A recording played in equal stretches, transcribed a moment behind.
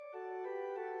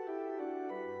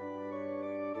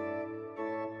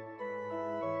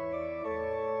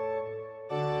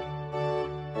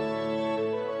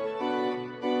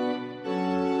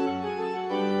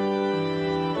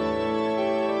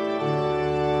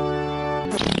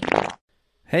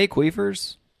Hey,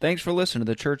 Queefers. Thanks for listening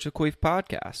to the Church of Queef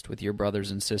podcast with your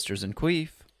brothers and sisters in Queef,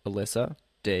 Alyssa,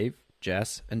 Dave,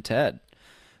 Jess, and Ted.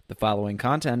 The following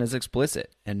content is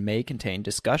explicit and may contain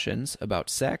discussions about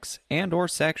sex and or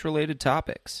sex-related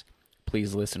topics.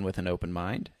 Please listen with an open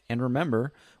mind, and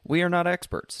remember, we are not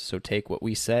experts, so take what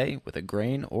we say with a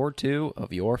grain or two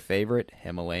of your favorite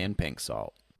Himalayan pink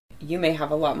salt. You may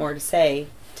have a lot more to say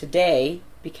today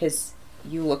because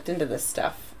you looked into this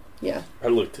stuff. Yeah. I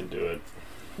looked into it.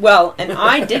 Well, and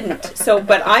I didn't.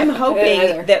 But I'm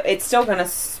hoping that it's still going to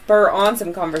spur on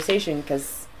some conversation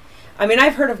because, I mean,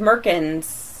 I've heard of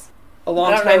Merkins a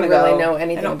long time ago. I don't really know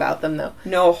anything about them, though.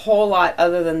 Know a whole lot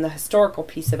other than the historical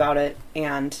piece about it,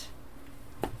 and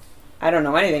I don't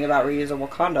know anything about reusable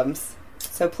condoms.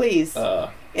 So please,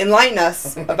 enlighten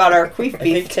us about our queef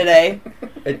beef today.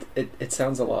 It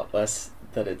sounds a lot less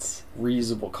that it's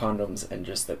reusable condoms and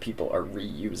just that people are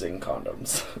reusing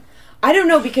condoms. I don't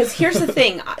know, because here's the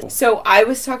thing. So I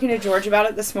was talking to George about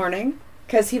it this morning,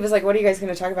 because he was like, what are you guys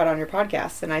going to talk about on your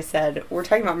podcast? And I said, we're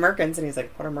talking about Merkins. And he's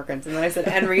like, what are Merkins? And then I said,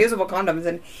 and reusable condoms.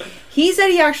 And he said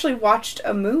he actually watched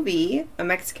a movie, a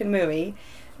Mexican movie,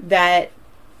 that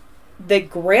the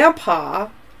grandpa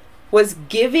was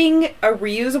giving a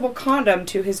reusable condom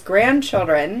to his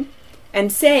grandchildren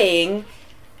and saying,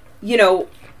 you know,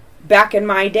 back in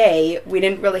my day, we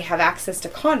didn't really have access to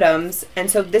condoms,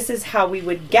 and so this is how we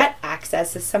would get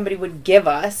access, is somebody would give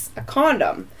us a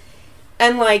condom.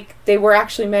 And, like, they were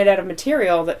actually made out of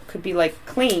material that could be, like,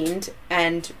 cleaned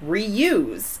and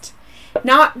reused.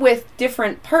 Not with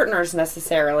different partners,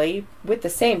 necessarily. With the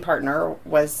same partner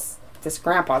was this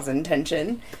grandpa's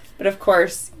intention. But, of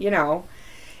course, you know.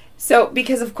 So,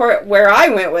 because, of course, where I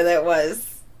went with it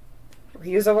was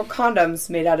reusable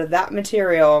condoms made out of that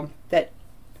material that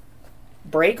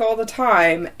break all the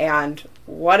time and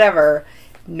whatever.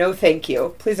 No thank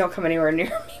you. Please don't come anywhere near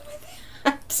me with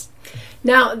that.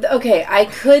 Now, okay, I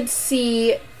could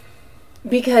see,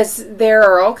 because there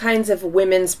are all kinds of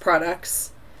women's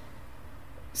products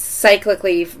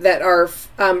cyclically that are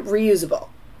reusable,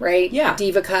 right? Yeah.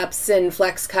 Diva cups and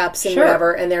Flex cups and Sure.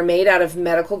 whatever, and they're made out of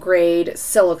medical grade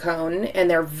silicone, and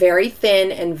they're very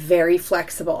thin and very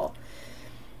flexible.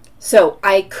 So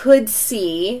I could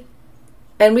see,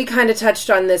 and we kind of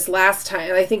touched on this last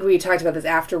time. I think we talked about this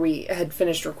after we had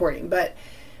finished recording. But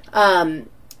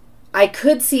I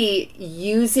could see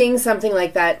using something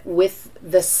like that with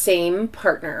the same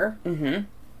partner. Mm-hmm.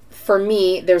 For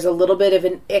me, there's a little bit of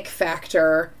an ick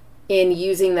factor in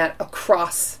using that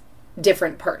across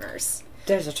different partners.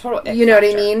 There's a total ick You know factor.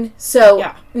 what I mean? So,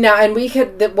 yeah. Now, and we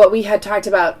could, what we had talked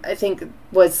about, I think,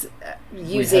 was using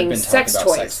we had been sex talking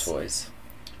toys. about sex toys.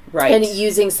 Right. And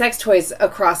using sex toys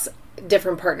across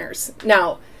different partners.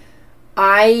 Now,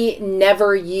 I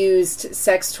never used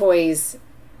sex toys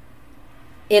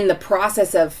in the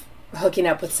process of hooking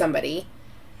up with somebody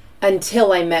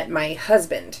until I met my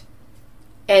husband.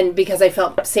 And because I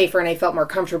felt safer and I felt more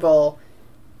comfortable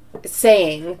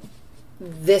saying,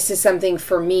 this is something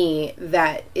for me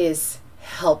that is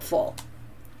helpful,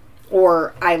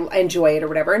 or I enjoy it or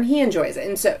whatever, and he enjoys it.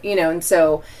 And so, you know, and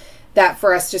so that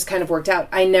for us just kind of worked out.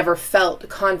 I never felt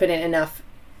confident enough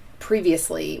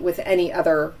previously with any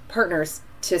other partners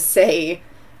to say,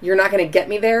 you're not going to get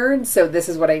me there, and so this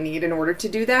is what I need in order to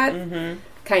do that,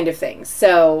 kind of thing.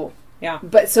 So, yeah.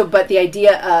 But the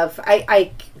idea of,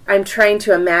 I'm trying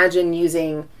to imagine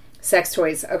using sex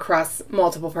toys across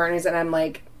multiple partners, and I'm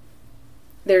like,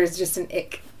 there's just an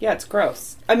ick. Yeah, it's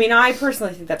gross. I mean, I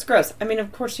personally think that's gross. I mean,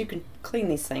 of course, you can clean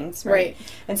these things, right?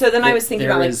 And so then I was thinking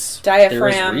about, like, diaphragms.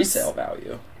 There is resale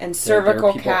value. And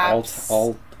cervical there are caps.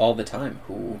 all the time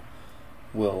who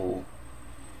will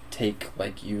take,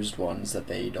 like, used ones that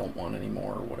they don't want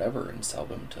anymore or whatever and sell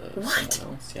them to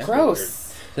someone else. Yeah,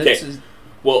 gross. Okay.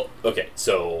 Well, okay,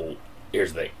 so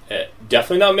here's the thing.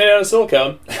 Definitely not made out of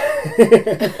silicone.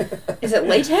 Is it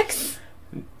latex?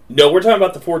 No, we're talking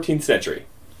about the 14th century.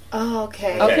 Oh,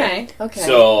 okay. Okay.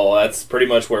 So that's pretty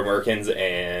much where merkins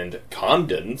and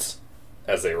condoms,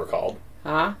 as they were called,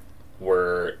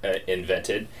 were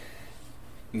invented.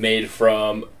 Made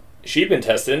from sheep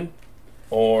intestine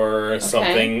or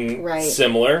something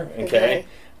similar. Okay.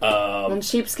 And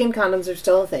sheepskin condoms are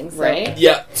still a thing. So. Right.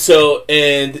 Yeah. So,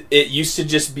 and it used to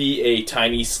just be a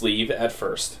tiny sleeve at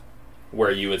first,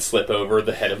 where you would slip over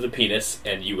the head of the penis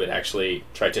and you would actually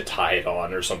try to tie it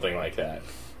on or something like that.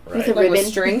 Right. With a Like ribbon. with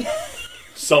string.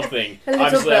 Something. A little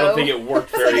Obviously, I bow. don't think it worked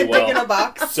very Like a well. pig in a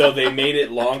box. So they made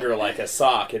it longer like a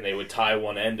sock, and they would tie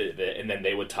one end of it, and then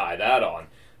they would tie that on.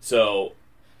 So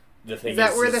the thing Is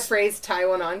that where the phrase "tie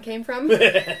one on" came from?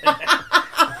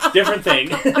 different thing.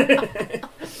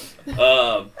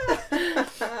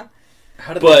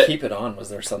 How did they keep it on? Was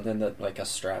there something that, like a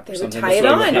strap or They would something? tie it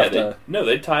so on. Yeah,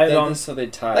 they'd tie it on. So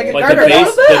they'd tie Like it. a Like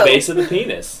the base of the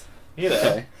penis. You know.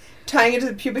 Okay. Tying it to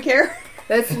the pubic hair.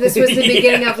 This was the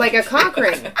beginning of like a cock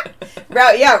ring.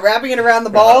 Wrapping it around the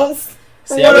balls.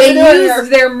 See, Well, they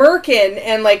used their merkin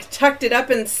and like tucked it up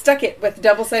and stuck it with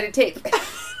double-sided tape.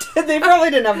 They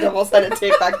probably didn't have double-sided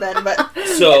tape back then, but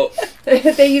So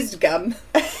they used gum.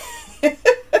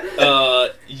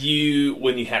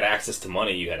 when you had access to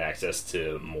money, you had access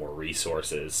to more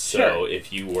resources. So Sure.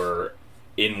 if you were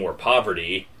in more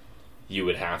poverty, you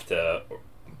would have to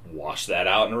wash that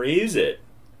out and reuse it.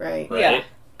 Right. Right? Yeah.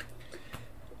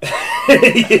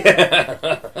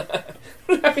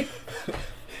 I mean,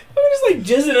 just like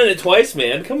jizzing in it twice,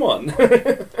 man. Come on.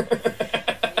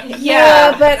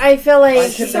 Yeah, but I feel like I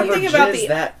can something never about jizz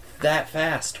the that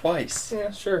fast twice.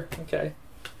 Yeah, sure. Okay.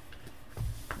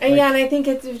 and I think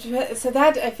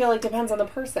that I feel like depends on the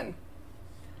person.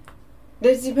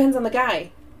 This depends on the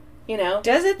guy, you know.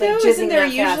 does it though? Like Isn't jizzing there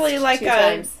that fast usually like 2 a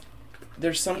times.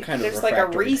 There's some kind of there's like a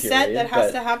refractory reset period, that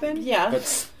has but, to happen? Yeah.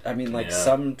 But I mean, like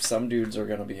Yeah. some dudes are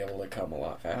going to be able to come a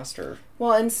lot faster.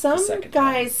 Well, and some second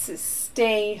guys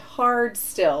stay hard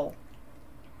still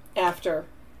after.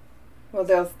 Well,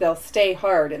 they'll stay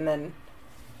hard and then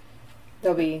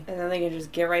they'll be. And then they can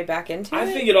just get right back into I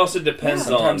it? think it also depends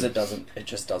Sometimes on it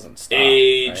just doesn't stop.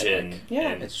 age right? and, Yeah.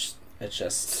 and It's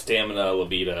just stamina,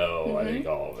 libido. Mm-hmm. I think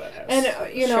all of that has.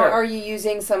 And you know, Sure. are you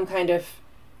using some kind of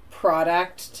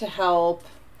product to help?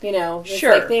 You know, it's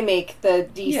Sure. like they make the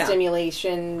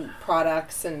destimulation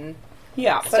products and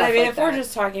Yeah, but stuff I mean, like if we're that.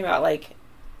 just talking about like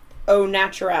au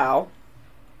natural,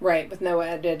 right with no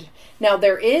added. Now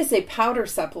there is a powder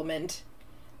supplement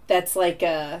that's like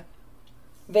a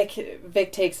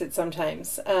Vic takes it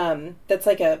sometimes. That's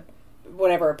like a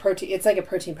protein. It's like a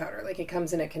protein powder. Like it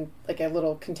comes in like a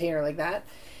little container like that.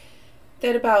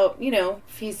 That about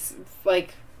if he's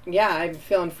like I'm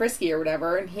feeling frisky or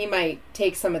whatever, and he might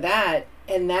take some of that,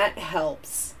 and that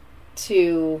helps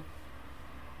to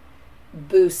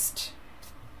boost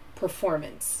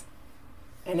performance.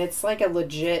 And it's like a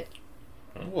legit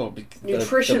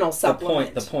nutritional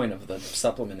supplement. The point of the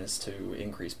supplement is to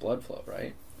increase blood flow,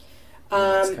 right?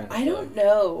 I don't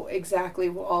know exactly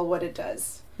all what it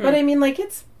does. But I mean, like,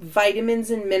 it's vitamins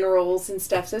and minerals and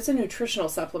stuff, so it's a nutritional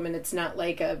supplement. It's not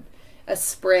like a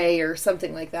spray or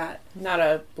something like that. not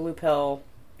a blue pill.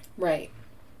 Right.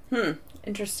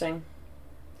 Interesting.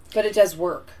 But it does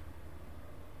work.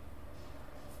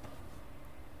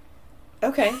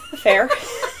 Okay, fair.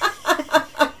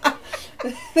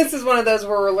 This is one of those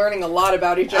where we're learning a lot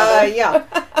about each other. Yeah.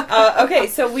 Okay,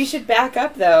 so we should back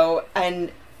up, though,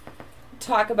 and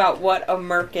talk about what a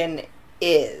merkin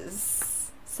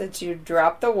is, since you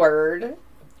dropped the word.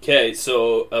 Okay,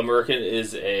 so a merkin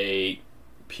is a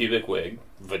pubic wig,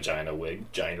 vagina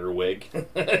wig, giner wig.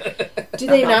 Do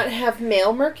they not have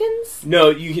male merkins?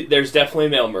 No, there's definitely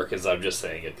male merkins. I'm just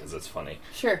saying it because it's funny.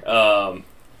 Sure.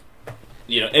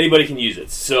 Anybody can use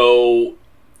it. So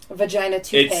Vagina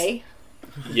toupee.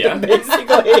 yeah,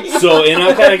 Basically. So and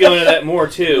I'll kind of go into that more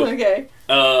too. Okay.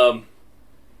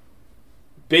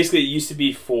 Basically, it used to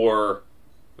be for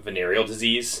venereal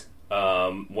disease.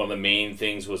 One of the main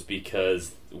things was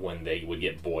because when they would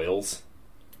get boils,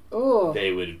 Ooh.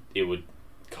 it would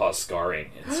cause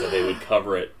scarring, and so they would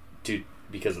cover it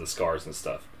because of the scars and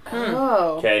stuff.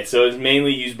 Oh. Okay, so it's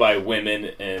mainly used by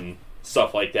women and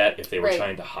stuff like that if they were Right.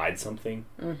 trying to hide something.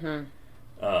 Mm-hmm.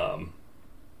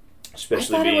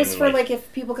 Especially I thought being it was for like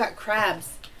if people got crabs.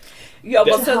 Yeah,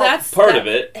 well, That's so that's part of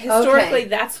it. Historically, Okay.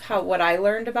 that's what I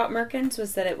learned about merkins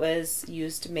was that it was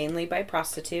used mainly by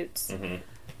prostitutes, Mm-hmm.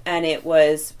 and it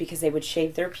was because they would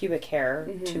shave their pubic hair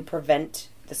to prevent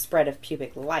the spread of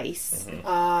pubic lice, Mm-hmm.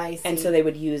 I see. and so they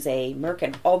would use a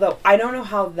merkin. Although I don't know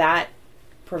how that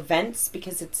prevents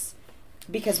because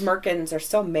merkins are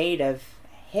still made of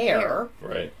hair.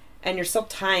 Right. And you're still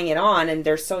tying it on, and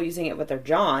they're still using it with their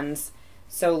johns.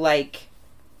 So, like,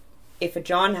 if a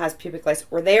john has pubic lice,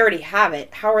 or they already have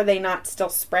it, how are they not still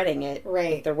spreading it?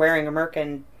 Right. If they're wearing a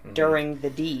merkin during the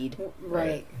deed.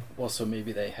 Right. Well, so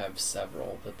maybe they have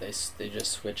several that they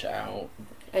just switch out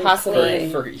And Possibly.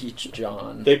 clean. for each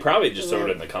John. They probably just throw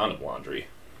it in the condom laundry.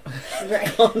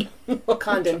 Right.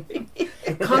 Condon.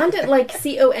 Condon, like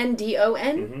Condon?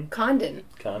 Mhm. Condon.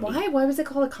 Condom. Why? Why was it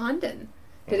called a condon?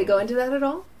 Did it go into that at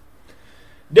all?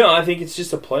 No, I think it's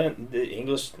just the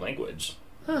English language.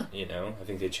 Huh. I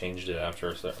think they changed it after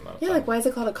a certain amount of Yeah, time. like why is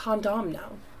it called a condom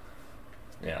now?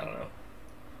 Yeah, I don't know.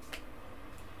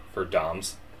 For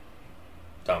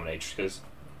dominatrixes.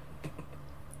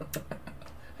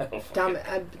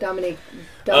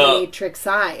 Dominatrix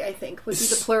I think would be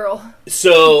the plural.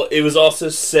 So it was also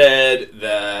said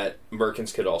that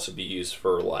merkins could also be used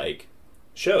for like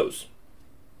shows,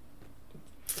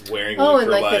 wearing and for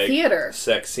like the theater,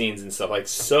 sex scenes and stuff like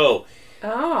so.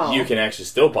 Oh, You can actually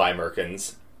still buy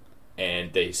merkins,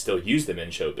 and they still use them in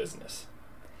show business.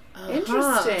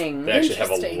 interesting. They actually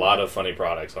have a lot of funny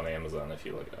products on Amazon if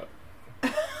you look it up.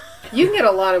 You can get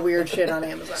a lot of weird shit on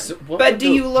Amazon. So But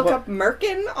do you look up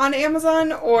Merkin on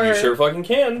Amazon or? You sure fucking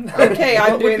can. Okay,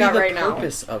 I'm what doing would be that the right now.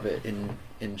 purpose of it in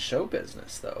show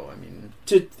business, though? I mean,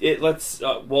 Let's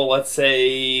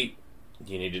say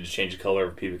you needed to change the color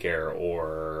of pubic hair,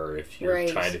 or if you're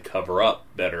trying to cover up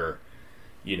better,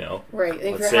 Right. If let's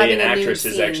you're say having an a nude actress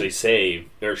is scene. actually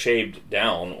shaved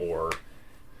down, or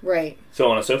right.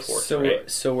 so on and so forth.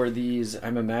 So are these?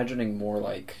 I'm imagining more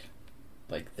like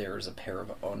there's a pair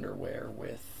of underwear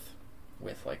with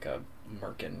like a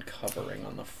merkin covering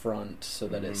on the front, so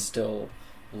that it still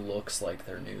looks like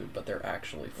they're nude, but they're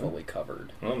actually fully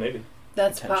covered. Well, maybe.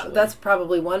 That's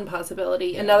probably one possibility.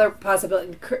 Yeah. Another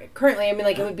possibility currently, I mean,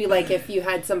 like it would be like if you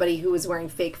had somebody who was wearing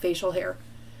fake facial hair,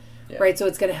 right? So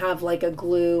it's going to have like a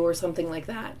glue or something like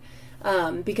that,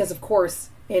 because of course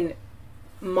in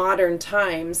modern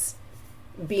times,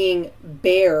 being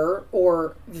bare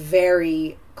or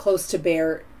very close to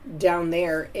bare down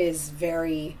there is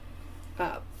very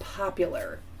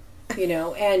popular,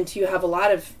 and you have a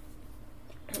lot of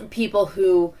people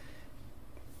who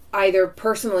either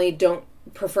personally don't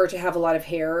prefer to have a lot of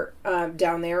hair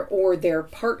down there, or their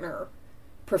partner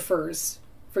prefers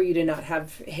for you to not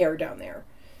have hair down there.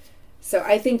 So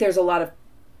I think there's a lot of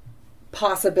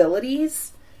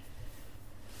possibilities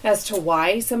as to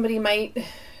why somebody might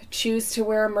choose to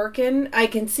wear a merkin. I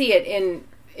can see it in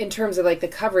terms of like the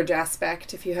coverage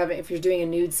aspect. If you're doing a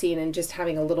nude scene and just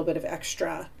having a little bit of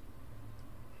extra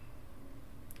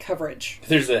coverage.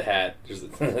 There's a hat. There's a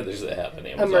hat on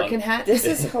Amazon. A merkin hat. This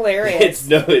is hilarious.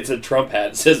 It's a Trump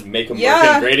hat. It says "Make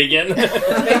America Great Again."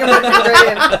 Make America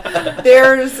Great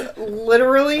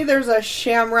Again. There's a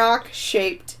shamrock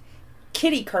shaped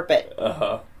kitty carpet.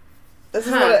 This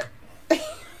is what it.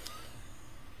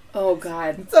 Oh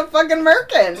God! It's a fucking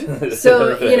merkin.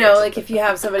 So like if you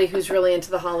have somebody who's really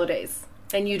into the holidays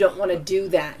and you don't want to do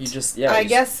that, you just I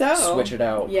guess so. Switch it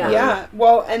out. Yeah.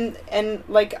 Well, and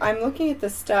like I'm looking at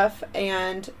this stuff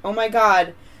and oh my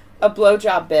God, a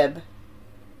blowjob bib.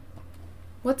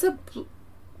 What's a?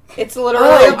 It's literally.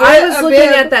 I was looking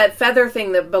at that feather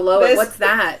thing that below it. What's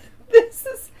that? This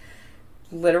is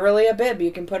literally a bib you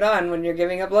can put on when you're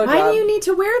giving a blowjob. Why do you need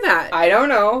to wear that? I don't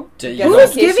know.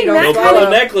 Who's giving that kind pearl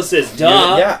necklaces?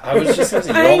 Duh. Yeah, I was just going to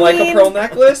say, you don't like a pearl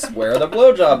necklace? Wear the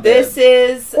blowjob bib. This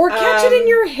is... Or catch it in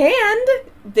your hand.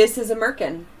 This is a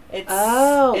merkin.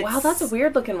 Wow, that's a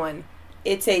weird looking one.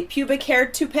 It's a pubic hair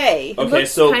toupee. It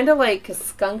looks kind of like a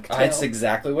skunk tail. That's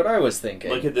exactly what I was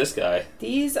thinking. Look at this guy.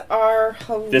 These are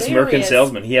hilarious. This merkin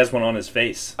salesman, he has one on his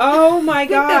face. Oh my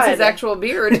God. That's his actual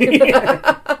beard.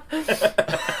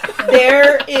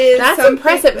 There is That's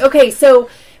impressive. Okay, so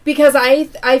because I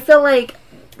feel like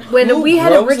when we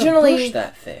had originally a bush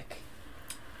that thick.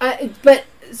 But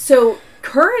so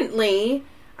currently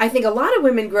I think a lot of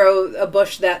women grow a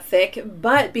bush that thick,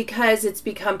 but because it's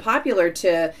become popular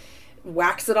to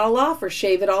wax it all off or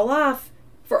shave it all off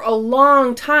for a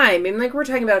long time, and like we're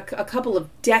talking about a couple of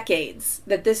decades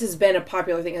that this has been a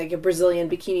popular thing, like a Brazilian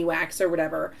bikini wax or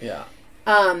whatever. Yeah.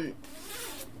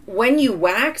 When you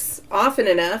wax often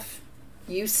enough,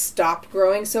 you stop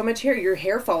growing so much hair. Your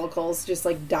hair follicles just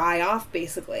like die off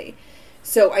basically.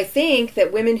 So I think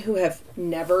that women who have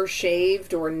never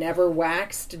shaved or never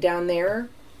waxed down there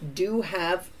do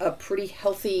have a pretty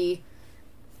healthy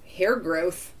hair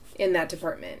growth in that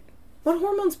department. What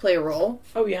hormones play a role?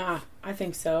 Oh yeah, I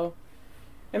think so.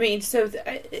 I mean, so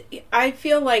I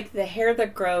feel like the hair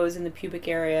that grows in the pubic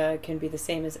area can be the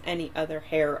same as any other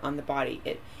hair on the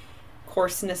body.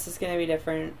 Coarseness is going to be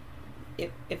different.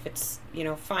 If it's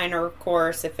finer,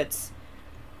 coarse. If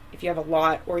you have a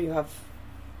lot or you have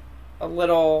a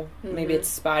little, maybe it's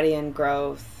spotty in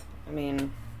growth. I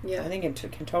mean, I think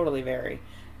it can totally vary.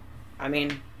 I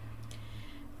mean,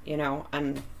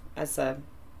 I'm as a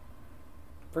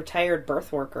retired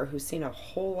birth worker who's seen a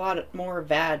whole lot more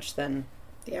vag than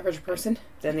the average person.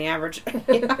 Than the average.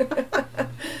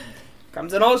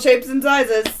 Comes in all shapes and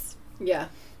sizes. Yeah.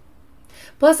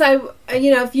 Plus,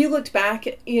 if you looked back,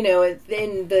 in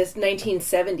the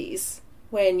 1970s,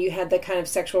 when you had the kind of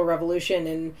sexual revolution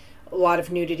and a lot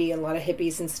of nudity and a lot of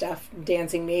hippies and stuff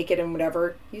dancing naked and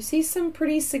whatever, you see some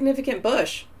pretty significant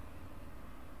bush.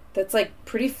 That's like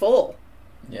pretty full.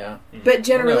 Yeah. But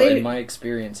generally... in my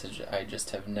experience, I just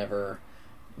have never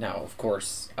Now, of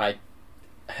course, I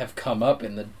have come up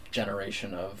in the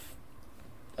generation of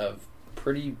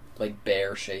pretty, like,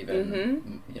 bare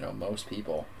shaven, you know, most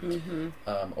people,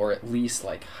 or at least,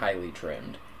 like, highly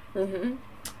trimmed. I've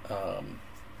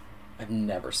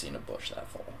never seen a bush that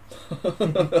full.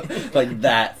 Like,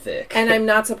 that thick. And I'm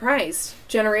not surprised.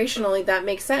 Generationally, that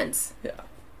makes sense. Yeah.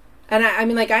 And I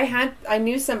mean, like, I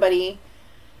knew somebody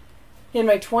in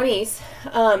my 20s,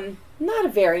 not a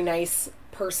very nice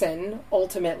person,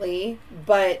 ultimately,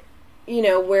 but, you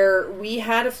know, where we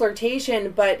had a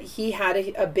flirtation, but he had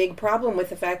a big problem with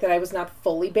the fact that I was not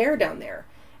fully bare down there.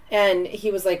 And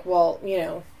he was like, well, you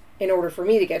know, in order for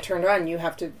me to get turned on, you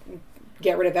have to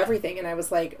get rid of everything. And I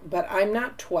was like, but I'm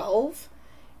not 12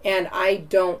 and I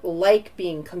don't like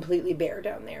being completely bare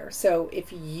down there. So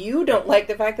if you don't like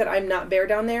the fact that I'm not bare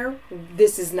down there,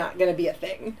 this is not going to be a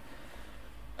thing.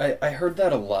 I heard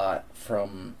that a lot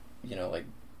from, you know, like,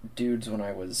 dudes when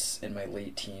I was in my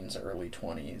late teens, early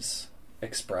 20s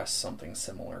express something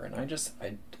similar, and I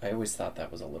always thought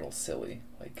that was a little silly.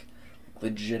 Like,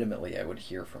 legitimately, I would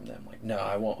hear from them, like, no,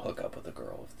 I won't hook up with a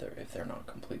girl if they're not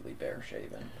completely bare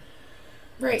shaven.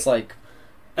 Right. It's like,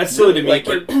 that's silly to me. like,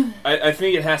 But I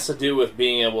think it has to do with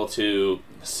being able to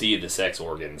see the sex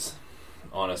organs.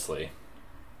 Honestly,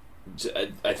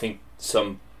 I think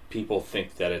some people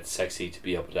think that it's sexy to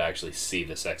be able to actually see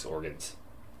the sex organs.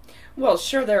 Well,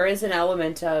 sure, there is an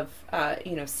element of,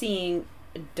 you know, seeing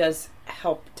does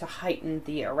help to heighten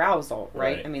the arousal,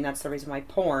 right? I mean, that's the reason why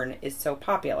porn is so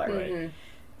popular.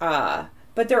 Right.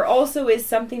 But there also is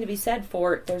something to be said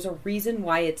for, there's a reason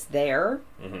why it's there,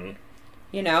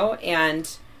 you know, and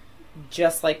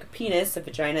just like a penis, a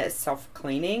vagina is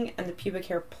self-cleaning, and the pubic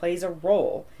hair plays a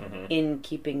role in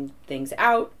keeping things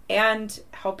out and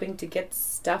helping to get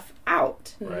stuff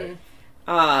out. Right.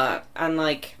 And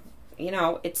like, you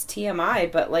know, it's TMI,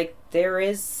 but like there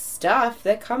is stuff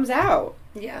that comes out.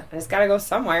 Yeah. And it's got to go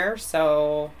somewhere,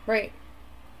 so... Right.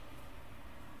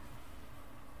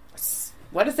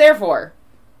 What it's there for?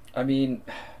 I mean,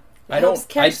 It helps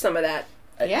catch some of that.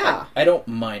 I don't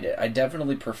mind it. I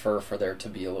definitely prefer for there to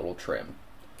be a little trim.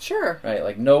 Sure. Right?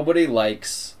 Like, nobody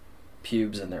likes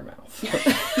pubes in their mouth.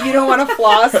 You don't want to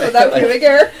floss without pubic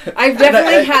hair? I've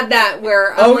definitely had that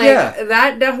where I'm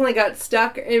that definitely got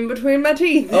stuck in between my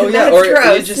teeth. Oh, yeah. That's Or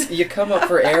gross. you come up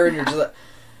for air and you're just like...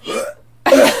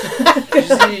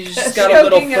 you just got a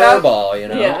little Choking it fur up. ball, you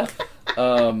know? Yeah.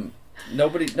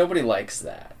 Nobody likes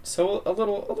that. So a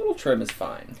little trim is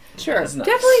fine. Sure. It's nice.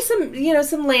 Definitely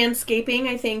some landscaping,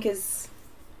 I think, is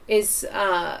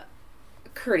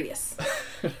courteous.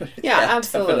 Yeah,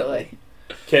 absolutely.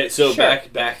 Okay, so Sure.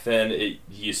 back then, it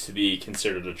used to be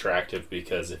considered attractive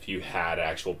because if you had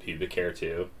actual pubic hair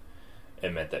too,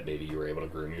 it meant that maybe you were able to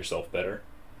groom yourself better,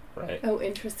 right? Oh,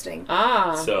 interesting.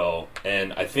 So,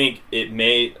 and I think it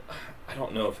made, I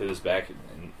don't know if it was back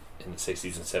in the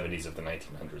 60s and 70s of the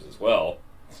 1900s as well.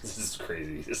 This is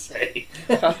crazy to say.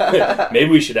 Maybe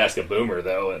we should ask a boomer,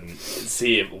 though, and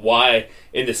see why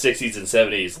in the 60s and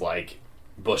 70s, like,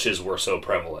 bushes were so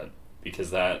prevalent.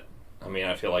 Because that, I mean,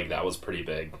 I feel like that was pretty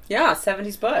big. Yeah,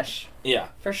 70s bush. Yeah.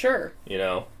 For sure. You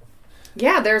know?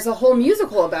 Yeah, there's a whole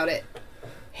musical about it.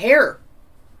 Hair.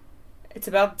 It's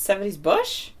about 70s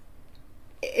bush?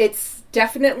 It's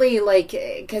definitely like,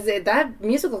 because that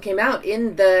musical came out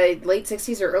in the late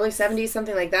 60s or early 70s,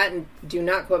 something like that, and do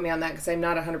not quote me on that because I'm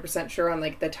not 100% sure on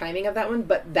like the timing of that one,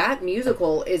 but that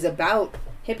musical is about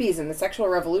hippies and the sexual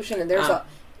revolution, and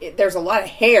there's a lot of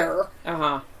hair.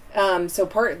 So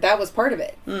that was part of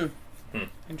it.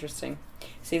 Interesting.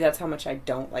 See, that's how much I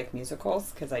don't like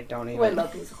musicals, because I don't even... I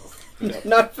love musicals.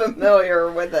 Not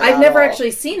familiar with it I've at never all.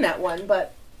 actually seen that one,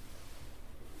 but...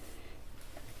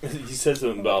 You said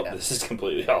something about, this is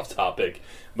completely off topic,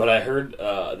 but I heard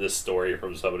this story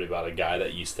from somebody about a guy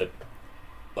that used to,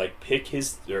 like,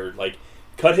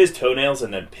 cut his toenails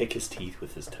and then pick his teeth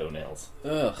with his toenails.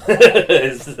 Ugh.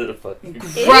 It's fucking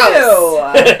Gross.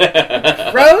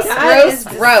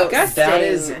 Gross.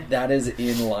 Disgusting. That is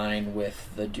in line with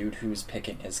the dude who's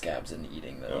picking his scabs and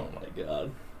eating them. Oh my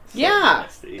god. Yeah.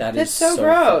 Nasty. That That's is so so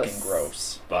gross. fucking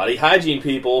gross. Body hygiene,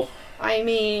 people. I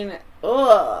mean,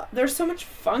 ugh. There's so much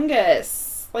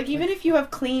fungus. Like, even if you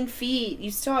have clean feet,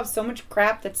 you still have so much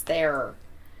crap that's there.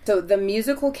 So the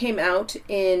musical came out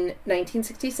in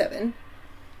 1967,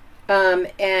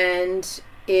 and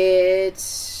it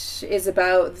is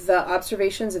about the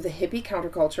observations of the hippie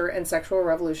counterculture and sexual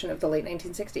revolution of the late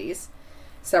 1960s.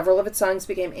 Several of its songs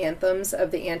became anthems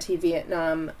of the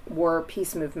anti-Vietnam War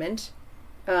peace movement.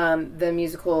 The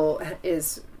musical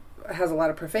has a lot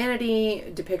of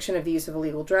profanity, depiction of the use of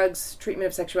illegal drugs, treatment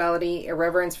of sexuality,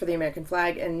 irreverence for the American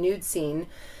flag, and nude scene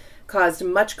caused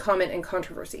much comment and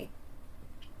controversy.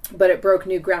 But it broke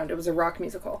new ground. It was a rock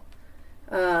musical.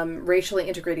 Racially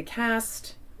integrated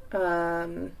cast. Yeah,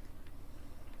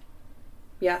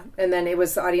 and then it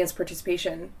was audience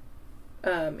participation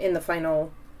in the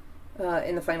final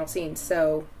scene.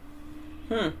 So,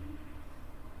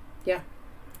 yeah,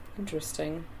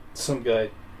 Interesting. Some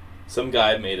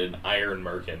guy made an iron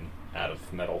merkin out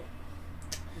of metal.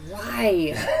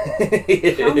 why?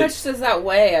 How much does that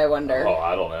weigh, I wonder? Oh,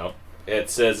 I don't know. It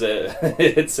says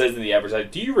it says in the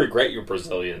advertisement, "Do you regret your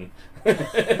Brazilian?" And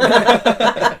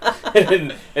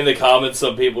in the comments,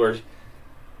 some people are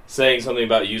saying something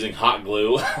about using hot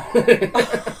glue.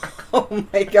 Oh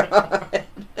my god.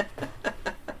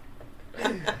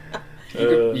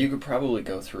 You could probably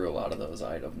go through a lot of those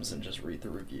items and just read the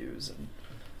reviews. And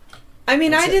I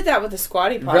mean, I did that with the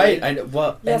squatty potty. right, I know.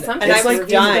 Well, Yeah, and sometimes I was reviews are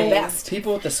dying. the best.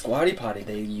 people with the squatty potty,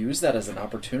 they use that as an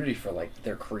opportunity for like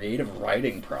their creative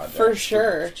writing project. For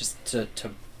sure. Just to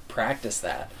practice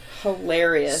that.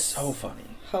 Hilarious. So funny.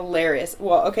 Hilarious.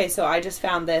 Well, okay, so I just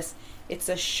found this. It's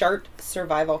a shark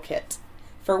survival kit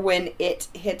for when it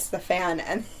hits the fan,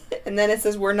 and then it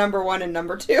says we're number 1 and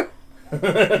number 2.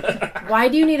 Why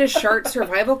do you need a shark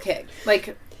survival kit?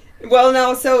 Like, Well,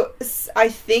 no, so I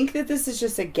think that this is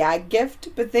just a gag gift,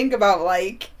 but think about,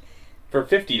 like, For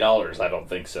 $50, I don't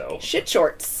think so. shit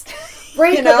shorts.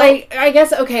 right, You but know? like, I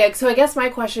guess my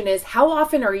question is, how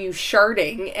often are you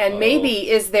sharding? And maybe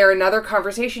is there another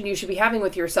conversation you should be having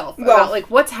with yourself about, like,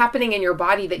 what's happening in your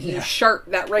body that you shart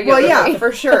that Well, regularly? yeah,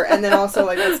 for sure. And then also,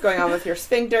 like, what's going on with your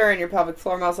sphincter and your pelvic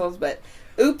floor muscles, but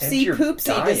And oopsie your poopsie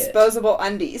diet. disposable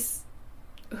undies.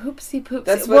 Oopsie poopsie.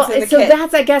 That's what's in the so kit.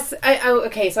 that's, I guess,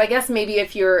 so I guess maybe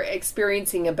if you're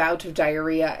experiencing a bout of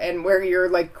diarrhea and where you're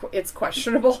like, it's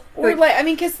questionable. Or, like, I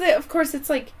mean, because, of course, it's,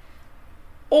 like,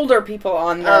 older people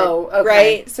on there, okay.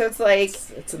 right? So it's like,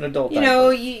 It's an adult you diaper. know,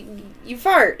 you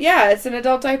fart. Yeah, it's an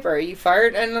adult diaper. You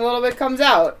fart and a little bit comes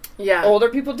out. Yeah. Older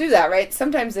people do that, right?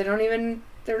 Sometimes they're not even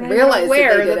Realize that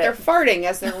aware they did they're it. farting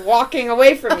as they're walking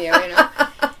away from you, you know?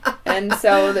 And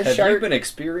so the Have you shark... been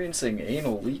experiencing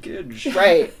anal leakage?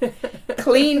 Right.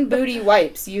 Clean booty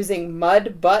wipes using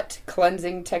mud butt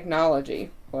cleansing technology.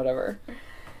 Whatever.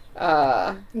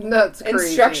 That's crazy.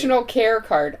 Instructional care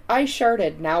card. I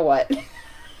sharted. Now what?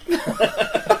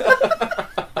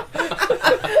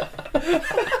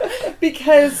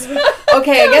 Because,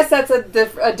 okay, I guess that's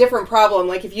a different problem.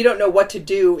 Like, if you don't know what to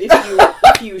do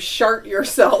if you shart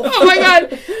yourself. Oh my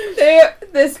god.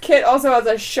 This kit also has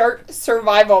a shark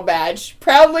survival badge.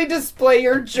 Proudly display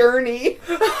your journey.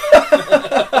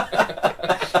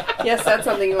 Yes, that's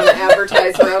something you want to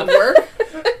advertise around work.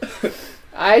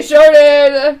 I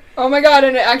sharted. Oh my god,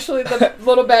 and actually the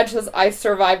little badge says I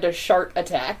survived a shark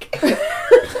attack.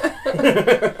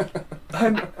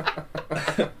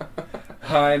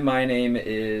 Hi, my name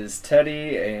is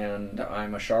Teddy, and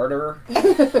I'm a sharter.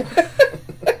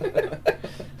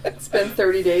 It's been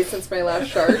 30 days since my last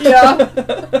shart. Yeah.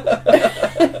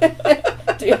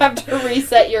 Do you have to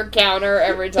reset your counter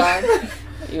every time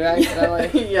you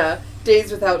accidentally? Yeah.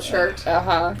 Days without shart.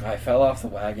 Uh-huh. I fell off the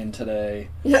wagon today.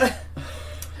 Yeah.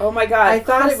 Oh my god. I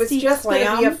thought it was crusty just going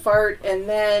to be a clam. fart, and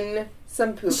then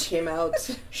some poop came out.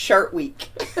 Shirt week.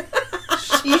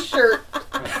 T-shirt.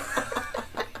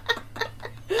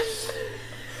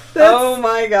 Oh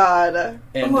my god.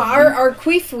 And Our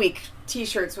Queef Week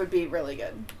T-shirts would be really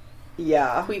good.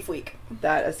 Yeah. Queef Week.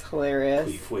 That is hilarious.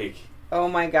 Week, week. Oh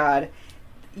my god.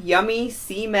 Yummy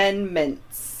semen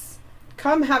mints.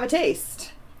 Come have a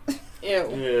taste.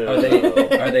 Ew.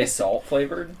 are they salt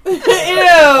flavored? Ew!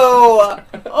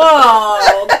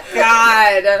 Oh,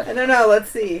 God. I don't know. Let's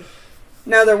see.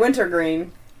 No, they're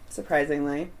wintergreen,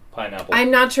 surprisingly. Pineapple. I'm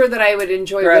not sure that I would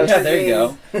enjoy Gross. Yeah, there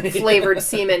you go. flavored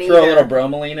semen Throw a little either.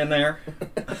 bromelain in there.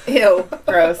 Ew.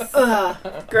 Gross. Ugh.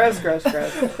 Gross.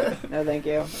 No, thank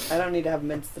you. I don't need to have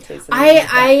mints to taste it.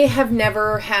 I have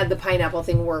never had the pineapple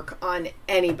thing work on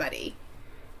anybody.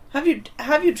 Have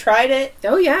you tried it?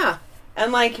 Oh, yeah.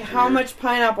 And, like, how much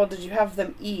pineapple did you have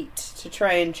them eat to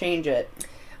try and change it?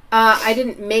 I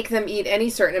didn't make them eat any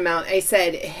certain amount. I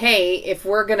said, hey, if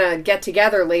we're going to get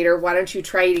together later, why don't you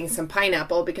try eating some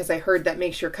pineapple? Because I heard that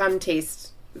makes your cum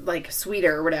taste, like,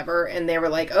 sweeter or whatever. And they were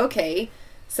like, okay,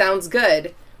 sounds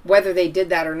good. Whether they did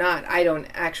that or not, I don't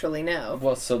actually know.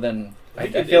 Well, so then I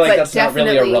But feel like But that's not really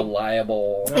a definitely-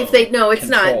 reliable. No, it's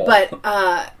Control. not.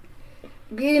 But,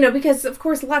 because, of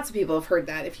course, lots of people have heard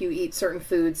that. If you eat certain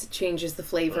foods, it changes the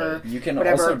flavor. Right. You can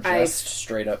whatever. also just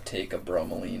straight up take a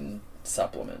bromelain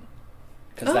supplement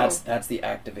because Oh. that's the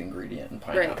active ingredient in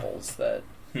pineapples that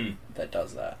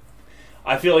does that.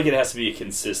 I feel like it has to be a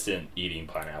consistent eating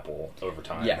pineapple over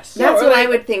time. Yes. That's what I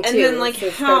would think, too. And then, like, So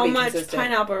it's how gotta be much consistent.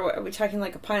 pineapple? Are we talking,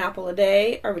 like, a pineapple a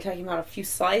day? Are we talking about a few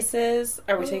slices?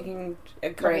 Are we taking a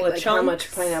couple Right, of like chunks? how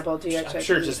much pineapple do you actually I'm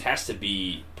sure it eat? just has to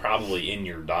be probably in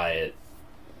your diet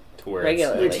to where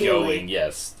Regularly. it's going.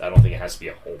 Yes, I don't think it has to be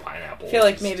a whole pineapple. I feel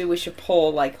like maybe we should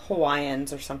pull, like,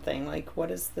 Hawaiians or something. Like, what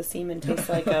does the semen taste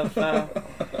like of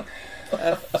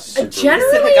Generally-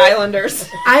 Pacific Islanders?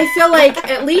 I feel like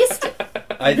at least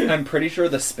I'm pretty sure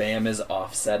the spam is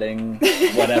offsetting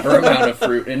whatever amount of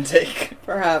fruit intake.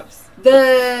 Perhaps.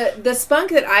 the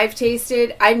spunk that I've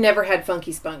tasted, I've never had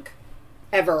funky spunk.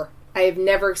 Ever. I have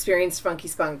never experienced funky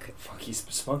spunk. Funky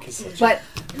spunk is such But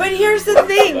But here's the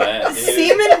thing: But-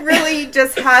 semen really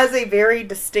just has a very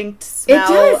distinct smell.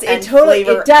 does. It and totally-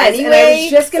 flavor it does. And I Anyway,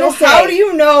 was just gonna so say- how do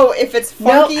you know if it's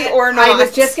funky or not? I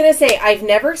was just going to say, I've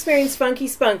never experienced funky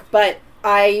spunk, but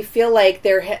I feel like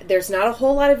there's not a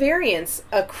whole lot of variance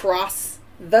across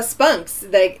the spunks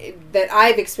that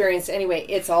I've experienced anyway.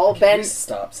 It's all Can been we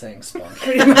stop saying spunk?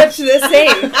 pretty much the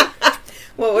same.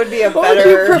 What would be a What would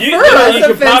you better? prefer? You less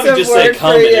could probably offensive just say word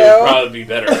cum for and it you? would probably be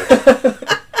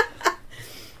better.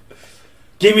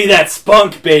 Give me that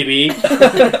spunk, baby.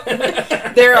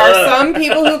 There are some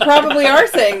people who probably are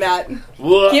saying that.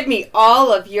 Give me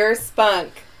all of your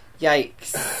spunk.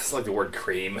 Yikes! It's like the word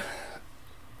cream.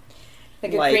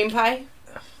 Like a Like- cream pie?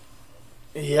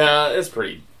 Yeah, that's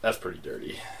pretty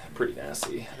dirty. Pretty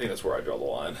nasty. I think that's where I draw the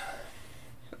line.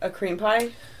 A cream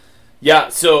pie? Yeah,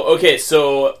 so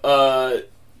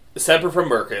separate from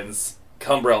Merkins,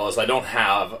 cumbrellas, I don't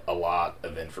have a lot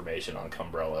of information on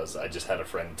cumbrellas. I just had a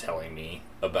friend telling me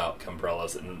about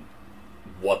cumbrellas and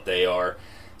what they are.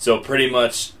 So pretty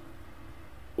much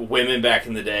women back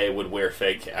in the day would wear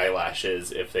fake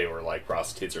eyelashes if they were like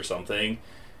prostitutes or something.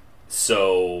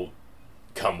 So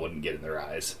cum wouldn't get in their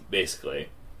eyes, basically.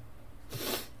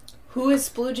 Who is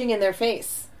splooging in their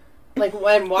face? Like,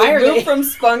 when? Why We are moved they? from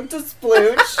spunk to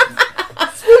splooge?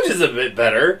 Which is a bit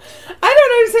better. I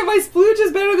don't understand why splooge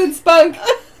is better than spunk.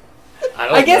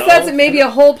 I guess know. that's maybe a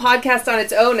whole podcast on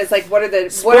its own. It's like, what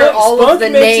are all Spunk of the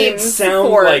makes names it sound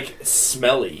for? like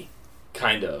smelly,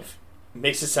 kind of.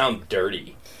 Makes it sound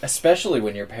dirty. Especially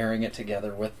when you're pairing it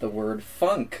together with the word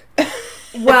funk.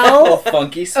 Well,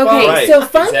 Funky spunk. okay, Right, so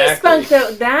funky exactly. spunk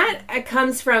though that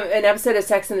comes from an episode of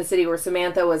Sex and the City where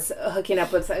Samantha was hooking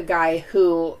up with a guy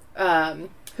who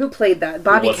played that.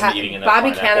 Bobby wasn't eating enough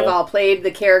Bobby pineapple. Cannavale played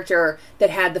the character that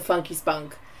had the funky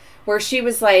spunk, where she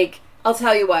was like, "I'll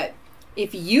tell you what,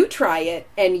 if you try it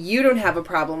and you don't have a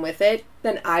problem with it,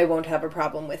 then I won't have a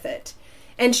problem with it."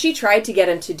 And she tried to get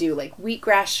him to do like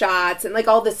wheatgrass shots and like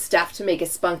all this stuff to make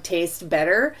his spunk taste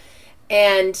better.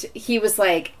 And he was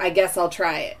like, I guess I'll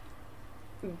try it.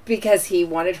 Because he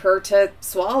wanted her to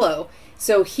swallow.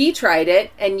 So he tried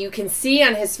it, and you can see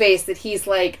on his face that he's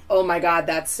like, oh my God,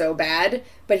 that's so bad.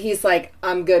 But he's like,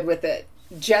 I'm good with it.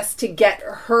 Just to get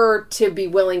her to be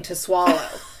willing to swallow.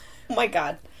 Oh my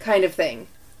God. Kind of thing.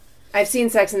 I've seen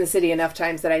Sex and the City enough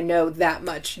times that I know that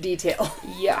much detail.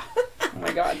 Yeah. Oh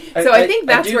my God. So I think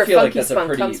that's do where feel funky like that's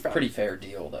spunk a comes from. pretty fair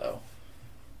deal, though.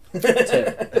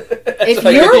 If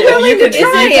Like, you're willing to if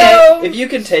try you it. can- if you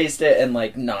can taste it and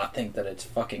like not think that it's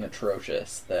fucking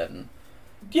atrocious, then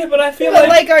Yeah, but I feel But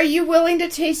like, are you willing to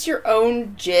taste your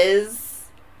own jizz?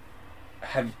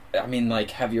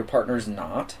 have your partners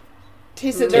not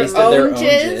Tasted tasted their their own own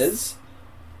jizz? jizz?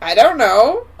 I don't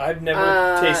know. I've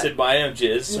never tasted my own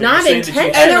jizz. So not you're saying that you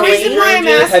intentionally. And the taste reason your why own I'm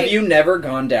jizz? asking- Have you never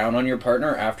gone down on your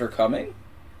partner after coming?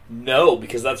 No,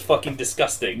 because that's fucking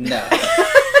disgusting. No.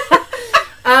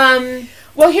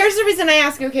 Well, here's the reason I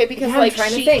ask. Okay, because Yeah, I'm like trying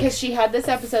to think. because she had this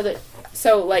episode that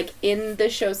so like in the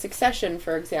show Succession,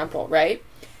 for example, right?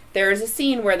 There is a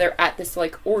scene where they're at this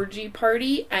like orgy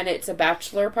party, and it's a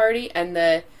bachelor party, and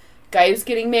the guy who's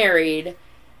getting married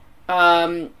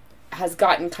has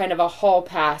gotten kind of a hall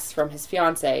pass from his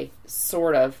fiance,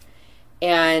 sort of,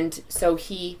 and so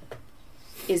he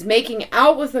is making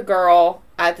out with a girl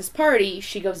at this party.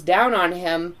 She goes down on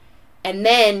him, and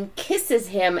then kisses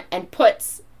him and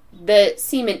puts the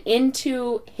semen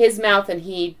into his mouth, and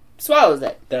he swallows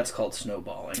it. That's called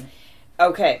snowballing.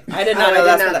 Okay, I did Oh, not I know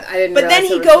did that. not- I didn't But then realize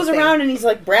he it was goes a thing. around and he's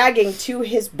like bragging to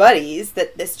his buddies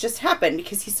that this just happened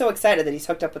because he's so excited that he's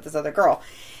hooked up with this other girl,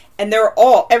 and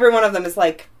every one of them is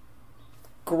like,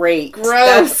 "Great,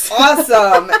 Gross. that's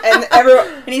awesome,"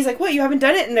 and he's like, "What? You haven't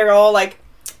done it?" And they're all like,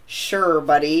 "Sure,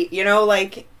 buddy,"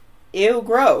 like, "Ew,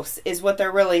 gross," is what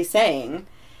they're really saying.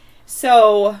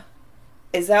 So,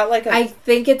 is that like a I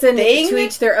think it's a thing? to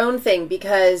each their own thing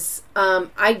because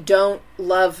I don't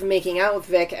love making out with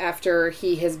Vic after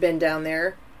he has been down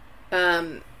there.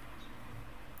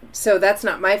 so that's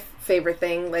not my favorite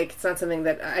thing. Like, it's not something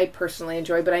that I personally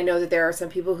enjoy, but I know that there are some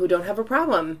people who don't have a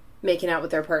problem making out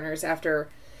with their partners after.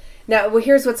 Now, well,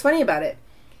 here's what's funny about it.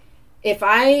 If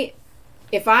I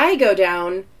go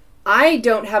down, I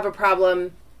don't have a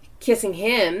problem kissing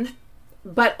him,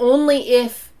 but only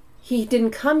if he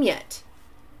didn't come yet.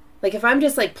 Like, if I'm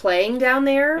just, like, playing down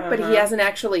there, but he hasn't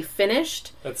actually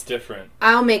finished. That's different.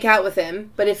 I'll make out with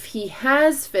him. But if he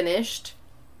has finished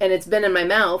and it's been in my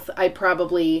mouth, I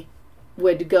probably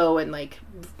would go and, like,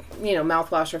 you know,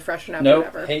 mouthwash or freshen up or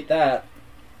whatever. Hate that.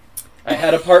 I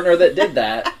had a partner that did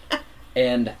that,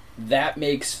 and that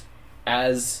makes,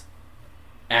 as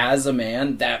a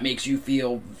man, that makes you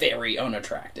feel very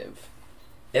unattractive.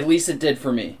 At least it did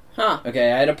for me. Huh.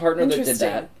 Okay, I had a partner that did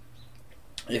that.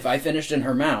 If I finished in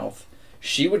her mouth,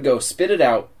 she would go spit it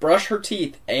out, brush her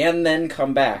teeth, and then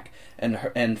come back.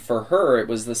 And for her, it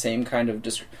was the same kind of,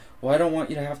 well, I don't want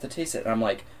you to have to taste it. And I'm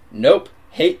like, nope,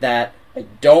 hate that. I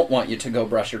don't want you to go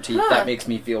brush your teeth. Huh. That makes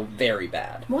me feel very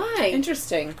bad. Why?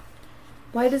 Interesting.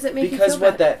 Why does it make you feel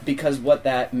bad? Because what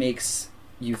that makes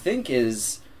you think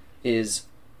is,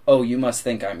 oh, you must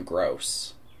think I'm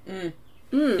gross.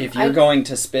 If you're going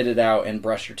to spit it out and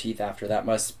brush your teeth after, that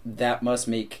must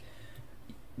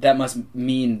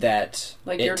mean that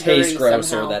like it tastes gross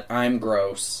somehow. Or that I'm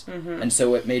gross. And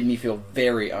so it made me feel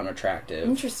very unattractive.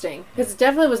 Interesting. Because it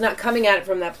definitely was not coming at it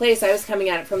from that place. I was coming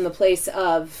at it from the place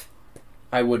of,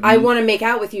 I want to make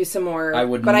out with you some more,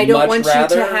 but I don't want you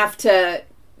to have to.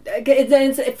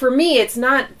 For me, it's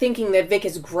not thinking that Vic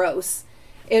is gross,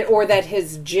 or that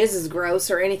his jizz is gross,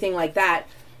 or anything like that.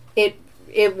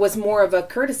 It was more of a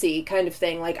courtesy kind of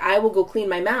thing. Like, I will go clean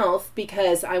my mouth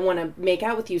because I want to make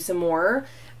out with you some more,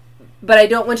 but I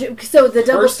don't want you. So the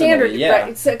double standard,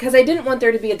 right? So, because I didn't want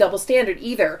there to be a double standard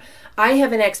either. I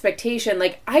have an expectation.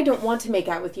 Like, I don't want to make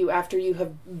out with you after you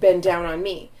have been down on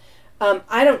me.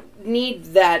 I don't need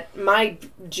that. My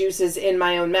juice is in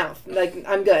my own mouth. Like,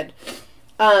 I'm good.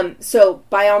 So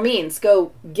by all means,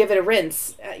 go give it a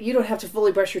rinse. You don't have to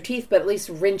fully brush your teeth, but at least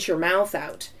rinse your mouth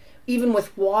out. Even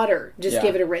with water, just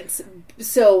give it a rinse.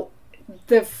 So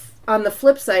on the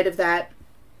flip side of that,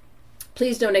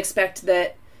 please don't expect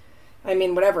that, I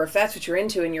mean, whatever, if that's what you're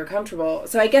into and you're comfortable.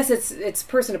 So I guess it's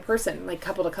person to person, like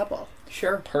couple to couple.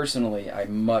 Sure. Personally, I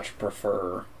much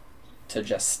prefer to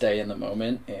just stay in the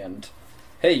moment and,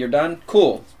 hey, you're done?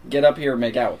 Cool. Get up here and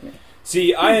make out with me.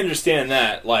 See, I understand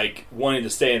that, like, wanting to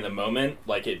stay in the moment,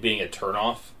 like it being a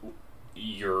turnoff,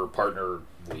 your partner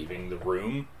leaving the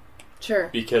room. Sure.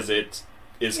 Because it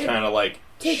is kind of like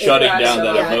shutting down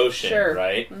that emotion,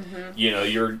 right? Mm-hmm. You know,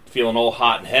 you're feeling all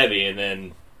hot and heavy, and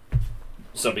then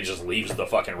somebody just leaves the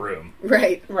fucking room.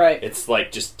 Right. It's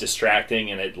like just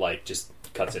distracting, and it like just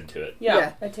cuts into it.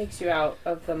 Yeah. It takes you out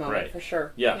of the moment for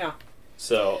sure. Yeah.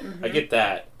 So I get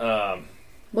that.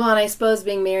 Well, and I suppose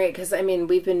being married, because, I mean,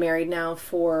 we've been married now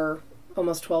for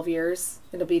almost 12 years.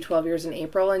 It'll be 12 years in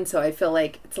April, and so I feel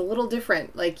like it's a little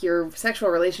different. Like, your sexual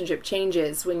relationship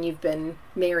changes when you've been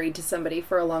married to somebody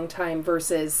for a long time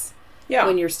versus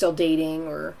when you're still dating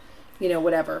or, you know,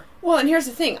 whatever. Well, and here's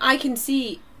the thing. I can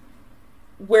see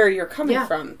where you're coming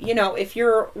from. You know, if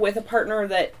you're with a partner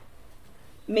that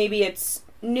maybe it's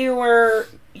newer,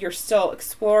 you're still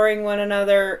exploring one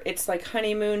another, it's like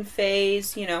honeymoon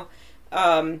phase, you know,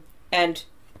 and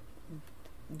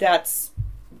that's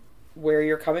where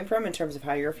you're coming from in terms of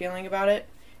how you're feeling about it.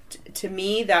 To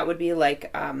me, that would be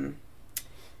like,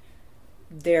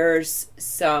 there's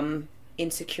some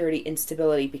insecurity,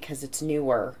 instability because it's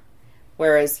newer.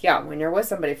 Whereas, when you're with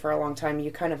somebody for a long time,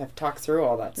 you kind of have talked through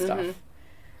all that stuff.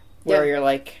 Where you're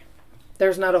like,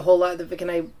 there's not a whole lot that Vic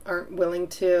and I aren't willing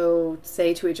to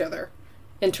say to each other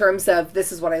in terms of,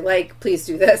 this is what I like, please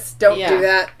do this, don't do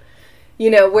that. You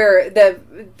know, where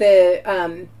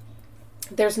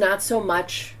there's not so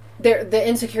much, the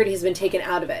insecurity has been taken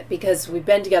out of it because we've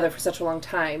been together for such a long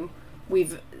time.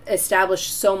 We've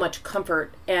established so much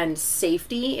comfort and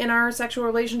safety in our sexual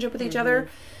relationship with each other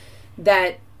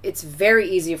that it's very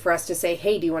easy for us to say,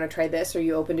 hey, do you want to try this? Are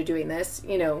you open to doing this?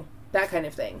 You know, that kind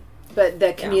of thing. But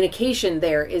the communication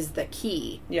there is the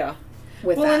key. Yeah.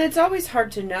 With well, that. And it's always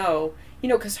hard to know, you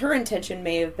know, because her intention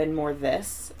may have been more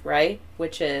this, right?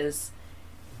 Which is,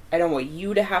 I don't want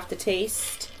you to have to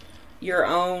taste your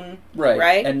own,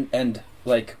 right? And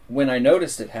like, when I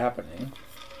noticed it happening,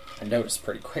 I noticed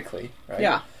pretty quickly, right?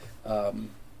 Yeah.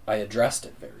 I addressed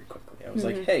it very quickly. I was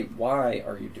like, hey, why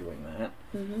are you doing that?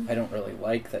 I don't really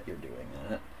like that you're doing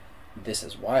that. This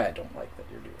is why I don't like that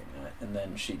you're doing that. And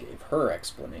then she gave her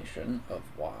explanation of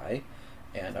why.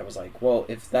 And I was like, well,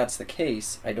 if that's the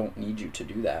case, I don't need you to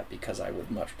do that because I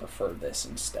would much prefer this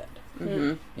instead.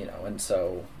 You know, and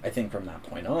so I think from that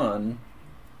point on,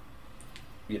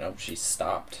 she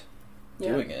stopped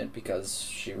doing it because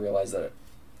she realized that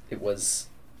it was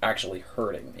actually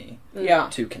hurting me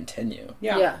to continue.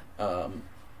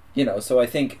 So I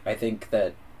think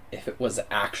that if it was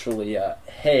actually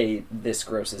hey, this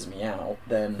grosses me out,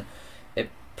 then it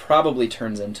probably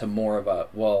turns into more of a,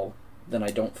 well, then I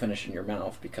don't finish in your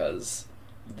mouth, because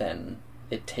then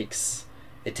it takes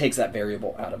that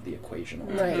variable out of the equation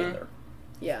altogether.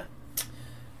 Yeah.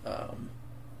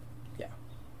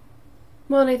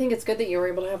 Well, and I think it's good that you were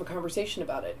able to have a conversation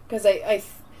about it, because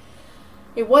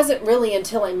it wasn't really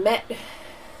until I met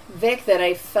Vic that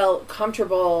I felt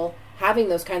comfortable having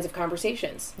those kinds of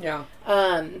conversations. Yeah.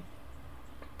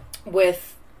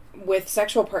 With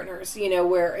sexual partners,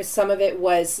 where some of it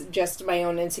was just my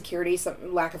own insecurity,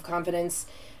 some lack of confidence.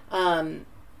 Some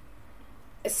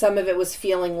of it was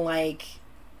feeling like,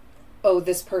 oh,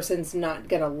 this person's not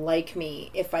gonna like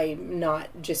me if I'm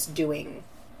not just doing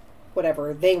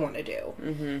whatever they want to do.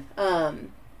 Mm-hmm.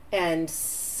 And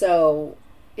so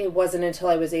it wasn't until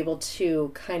I was able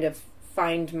to kind of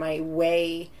find my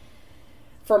way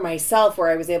for myself where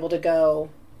I was able to go,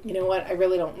 you know what, I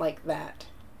really don't like that.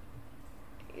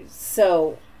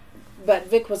 So, but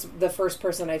Vic was the first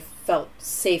person I felt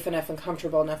safe enough and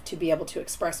comfortable enough to be able to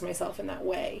express myself in that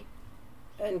way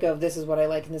and go, this is what I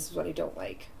like and this is what I don't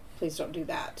like. Please don't do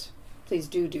that. Please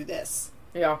do this.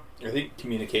 Yeah. I think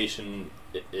communication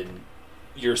in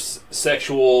your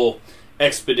sexual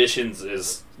expeditions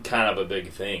is kind of a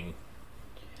big thing,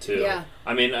 too. Yeah.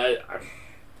 I mean, I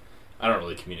don't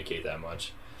really communicate that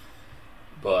much,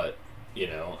 but,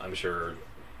 I'm sure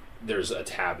there's a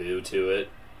taboo to it.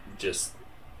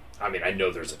 I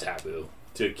know there's a taboo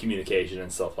to communication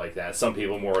and stuff like that. Some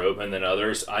people are more open than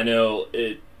others. I know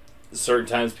certain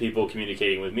times people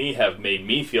communicating with me have made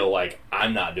me feel like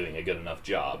I'm not doing a good enough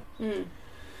job.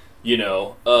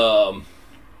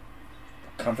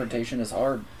 Confrontation is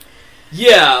hard.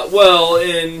 Yeah, well,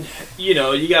 and, you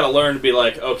gotta learn to be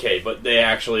like, okay, but they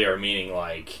actually are meaning,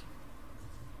 like,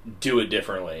 do it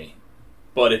differently.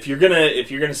 But if you're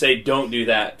gonna say don't do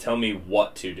that, tell me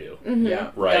what to do. Mm-hmm.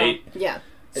 Yeah. Right? Yeah.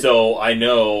 So I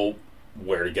know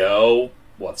where to go,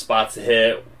 what spots to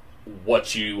hit,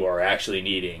 what you are actually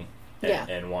needing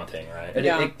and wanting, right?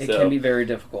 It can be very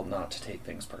difficult not to take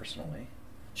things personally.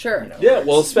 Sure. Yeah,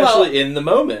 well, especially in the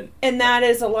moment. And that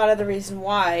is a lot of the reason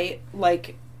why,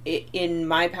 like, in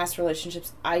my past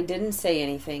relationships, I didn't say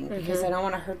anything because I don't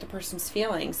want to hurt the person's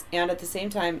feelings. And at the same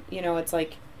time, it's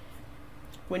like,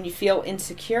 when you feel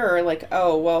insecure, like,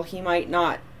 oh, well, he might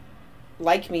not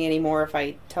like me anymore if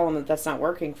I tell him that that's not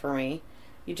working for me.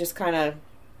 You just kind of,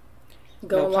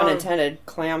 no pun intended,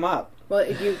 clam up. Well,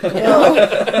 you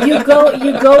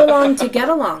go along to get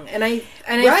along, and I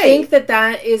think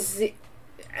that is.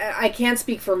 I can't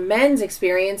speak for men's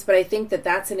experience, but I think that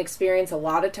that's an experience a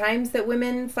lot of times that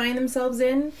women find themselves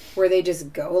in, where they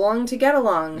just go along to get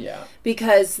along. Yeah.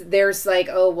 Because there's like,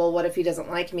 oh, well, what if he doesn't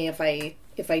like me if I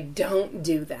don't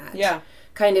do that? Yeah.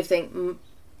 Kind of thing.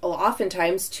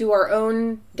 Oftentimes to our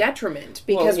own detriment,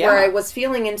 because where I was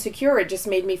feeling insecure, it just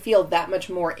made me feel that much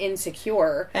more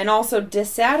insecure. And also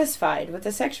dissatisfied with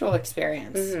the sexual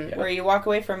experience, where you walk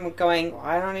away from going, well,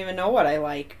 I don't even know what I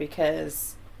like,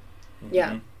 because...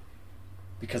 Yeah.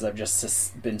 Because I've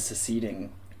just been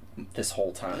seceding this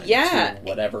whole time to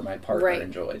whatever my partner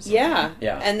enjoys. Yeah.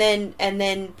 Yeah. And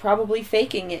then probably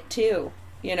faking it too,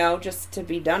 just to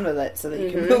be done with it so that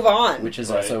you can move on. Which is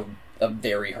also a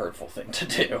very hurtful thing to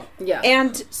do. Yeah.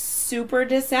 And super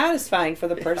dissatisfying for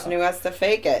the person who has to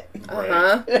fake it.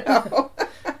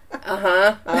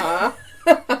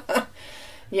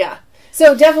 Yeah.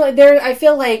 So definitely I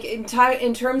feel like in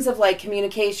terms of like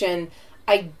communication,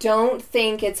 I don't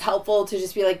think it's helpful to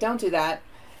just be like, don't do that.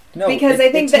 No, because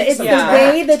I think that it's the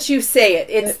way that you say it.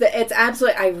 It's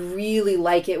absolutely, I really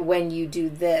like it when you do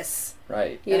this.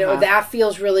 Right. That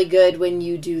feels really good when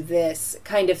you do this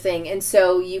kind of thing. And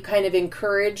so you kind of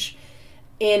encourage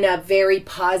in a very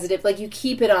positive, like you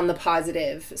keep it on the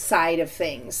positive side of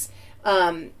things.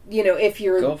 If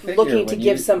you're looking to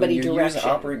give somebody direction. When you use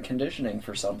operant conditioning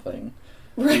for something,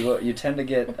 you tend to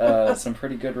get some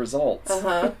pretty good results.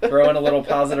 Throw in a little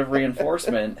positive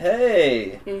reinforcement.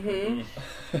 Hey!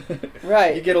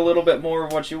 Right. You get a little bit more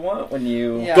of what you want when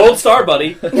you... Yeah. Gold star,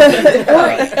 buddy!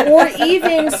 or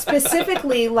even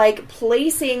specifically, like,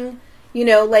 placing,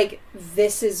 like,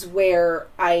 this is where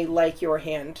I like your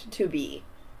hand to be,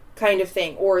 kind of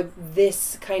thing. Or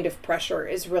this kind of pressure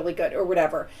is really good, or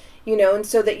whatever. And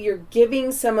so that you're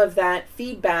giving some of that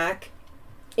feedback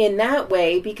in that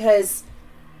way, because...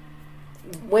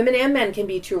 women and men can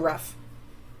be too rough,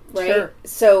 right? Sure.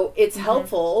 So it's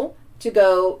helpful to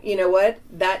go, you know what,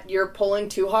 that you're pulling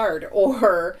too hard,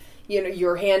 or,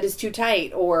 your hand is too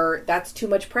tight, or that's too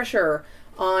much pressure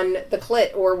on the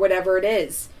clit, or whatever it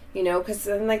is. Because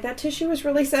then, like, that tissue is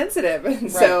really sensitive.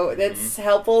 And so it's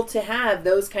helpful to have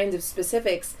those kinds of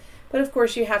specifics. But, of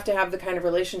course, you have to have the kind of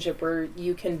relationship where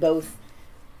you can both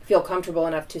feel comfortable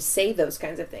enough to say those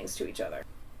kinds of things to each other.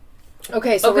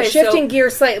 Okay, so we're shifting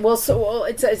gears slightly. Well,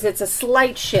 it's a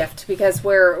slight shift, because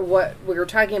what we're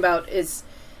talking about is,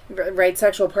 right,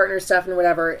 sexual partner stuff and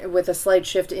whatever, with a slight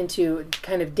shift into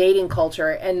kind of dating culture.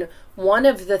 And one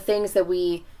of the things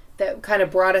that kind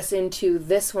of brought us into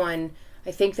this one,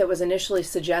 I think, that was initially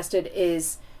suggested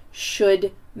is,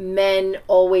 should men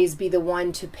always be the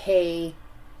one to pay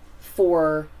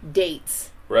for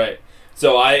dates? Right.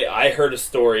 So I heard a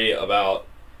story about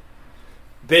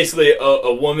basically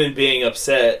a woman being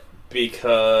upset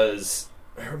because,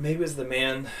 or maybe it was the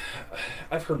man,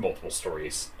 I've heard multiple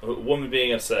stories. A woman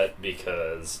being upset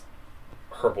because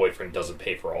her boyfriend doesn't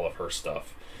pay for all of her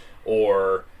stuff.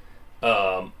 Or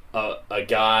a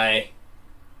guy,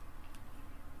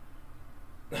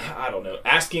 I don't know,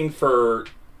 asking for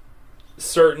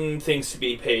certain things to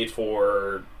be paid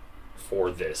for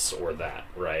this or that,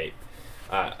 right?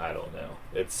 I don't know.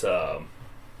 It's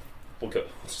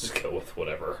let's just go with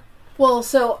whatever. Well,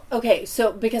 so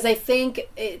because I think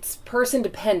it's person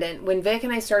dependent. When Vic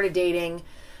and I started dating,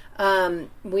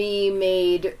 we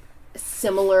made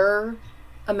similar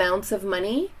amounts of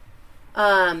money.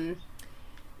 The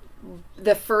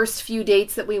first few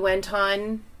dates that we went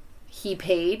on, he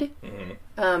paid.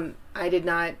 Mm-hmm. I did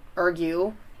not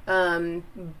argue.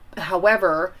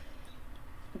 However,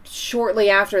 shortly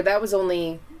after, that was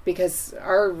only because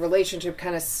our relationship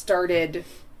kind of started,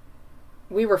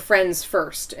 we were friends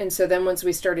first. And so then once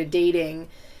we started dating,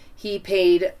 he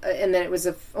paid, and then it was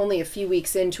only a few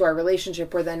weeks into our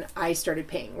relationship where then I started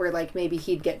paying. Where, like, maybe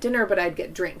he'd get dinner, but I'd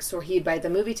get drinks. Or he'd buy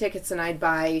the movie tickets and I'd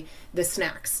buy the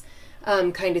snacks,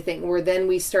 kind of thing. Where then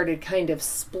we started kind of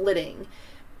splitting.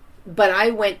 But I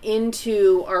went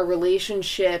into our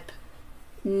relationship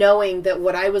knowing that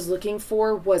what I was looking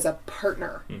for was a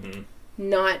partner, mm-hmm.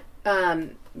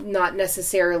 Not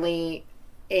necessarily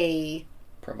a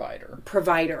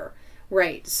provider.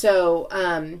 Right. So,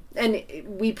 and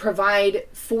we provide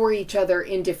for each other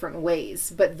in different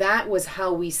ways, but that was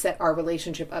how we set our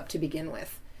relationship up to begin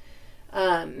with.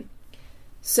 Which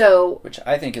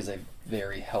I think is a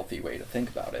very healthy way to think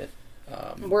about it.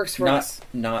 Works for us.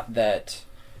 Not that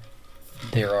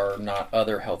there are not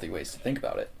other healthy ways to think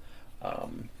about it.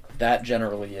 That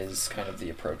generally is kind of the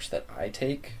approach that I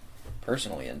take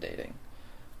personally in dating.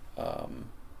 And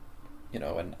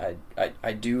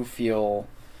I do feel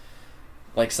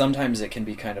like sometimes it can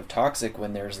be kind of toxic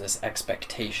when there's this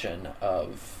expectation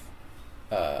of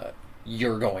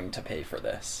you're going to pay for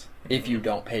this. Mm-hmm. If you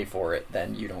don't pay for it,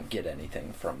 then you don't get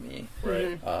anything from me.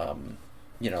 Right.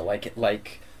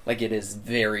 Like it is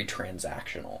very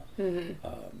transactional. Mm-hmm.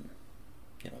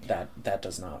 That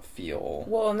does not feel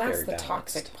well, and that's very the balanced.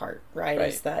 Toxic part, right?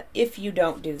 Is that if you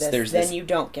don't do this, then you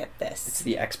don't get this. It's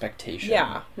the expectation.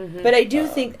 Yeah. Mm-hmm. But I do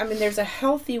think, there's a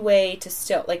healthy way to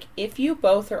still, like, if you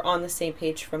both are on the same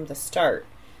page from the start,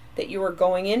 that you are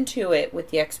going into it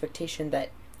with the expectation that,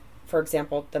 for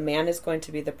example, the man is going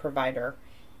to be the provider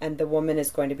and the woman is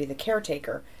going to be the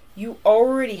caretaker. You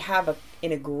already have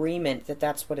an agreement that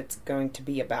that's what it's going to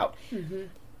be about. Mm-hmm.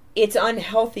 It's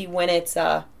unhealthy when it's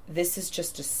this is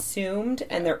just assumed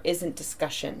and there isn't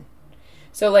discussion.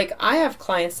 So, like, I have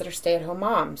clients that are stay-at-home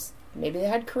moms. Maybe they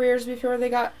had careers before they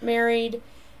got married,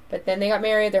 but then they got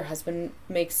married. Their husband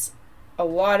makes a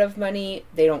lot of money.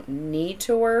 They don't need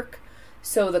to work.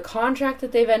 So the contract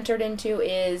that they've entered into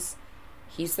is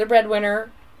he's the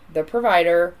breadwinner, the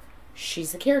provider,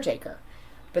 she's the caretaker.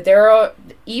 But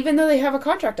even though they have a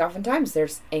contract, oftentimes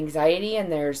there's anxiety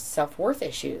and there's self-worth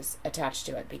issues attached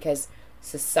to it, because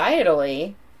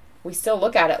societally, we still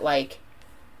look at it like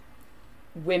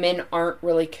women aren't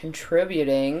really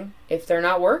contributing if they're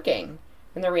not working.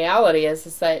 And the reality is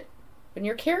that when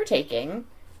you're caretaking,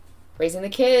 raising the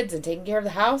kids and taking care of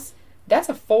the house, that's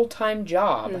a full-time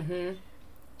job. Mm-hmm.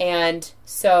 And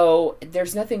so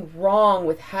there's nothing wrong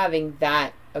with having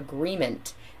that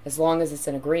agreement as long as it's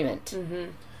an agreement.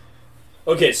 Mm-hmm.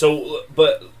 Okay, so,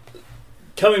 but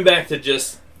coming back to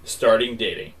just starting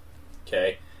dating,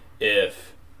 okay,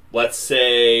 if, let's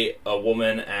say, a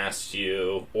woman asks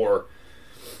you, or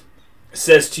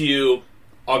says to you,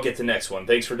 I'll get the next one,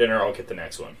 thanks for dinner, I'll get the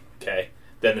next one, okay,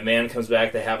 then the man comes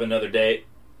back, they have another date,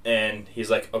 and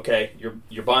he's like, okay,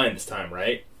 you're buying this time,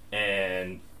 right?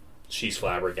 And she's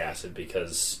flabbergasted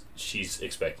because she's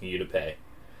expecting you to pay,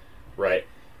 right?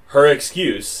 Her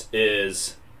excuse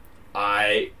is,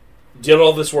 I did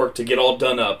all this work to get all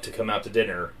done up to come out to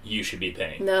dinner, you should be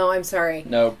paying. No, I'm sorry.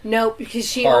 No. Nope, because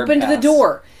she Hard opened the pass.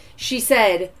 door. She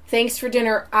said, thanks for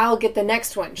dinner, I'll get the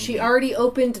next one. She already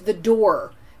opened the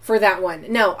door for that one.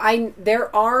 No,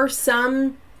 there are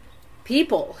some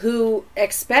people who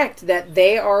expect that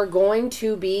they are going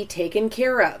to be taken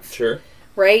care of. Sure.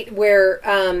 Right? Where,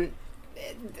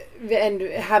 and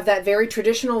have that very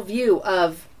traditional view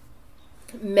of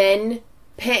men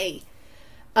pay.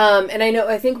 And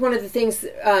I think one of the things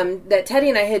that Teddy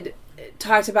and I had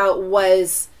talked about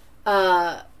was,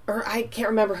 or I can't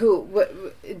remember who,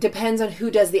 it depends on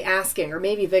who does the asking, or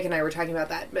maybe Vic and I were talking about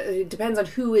that, but it depends on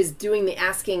who is doing the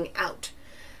asking out.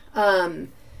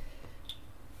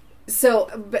 So,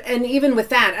 and even with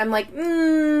that, I'm like,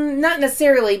 not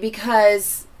necessarily,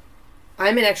 because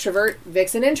I'm an extrovert,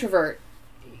 Vic's an introvert,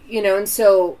 and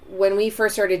so when we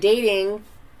first started dating,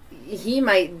 he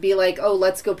might be like, oh,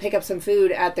 let's go pick up some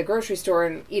food at the grocery store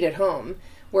and eat at home.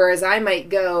 Whereas I might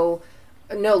go,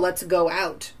 no, let's go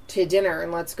out to dinner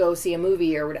and let's go see a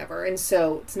movie or whatever. And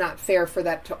so it's not fair for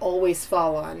that to always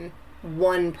fall on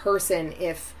one person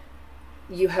if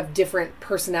you have different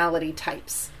personality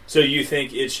types. So you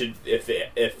think it should,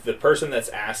 if the person that's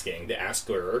asking, the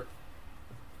asker,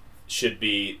 should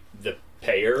be the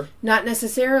payer? Not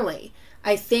necessarily.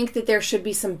 I think that there should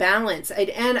be some balance.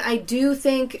 And I do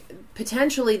think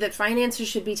potentially that finances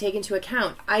should be taken into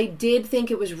account. I did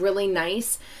think it was really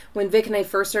nice when Vic and I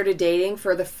first started dating.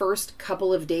 For the first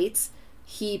couple of dates,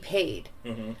 he paid.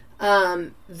 Mm-hmm.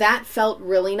 That felt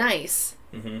really nice.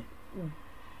 Mm-hmm.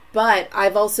 But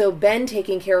I've also been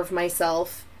taking care of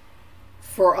myself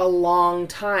for a long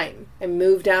time. I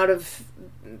moved out of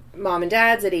mom and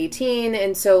dad's at 18,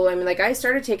 and so I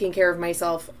started taking care of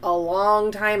myself a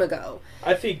long time ago.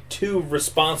 I think two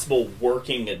responsible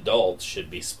working adults should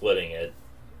be splitting it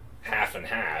half and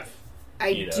half.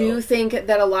 I do think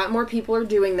that a lot more people are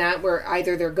doing that, where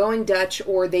either they're going Dutch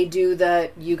or they do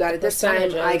the you got it this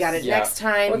time, I got it next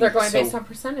time, or they're going based on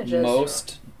percentages.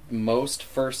 Most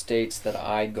first dates that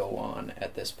I go on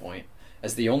at this point,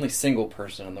 as the only single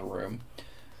person in the room,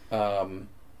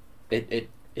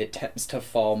 it tends to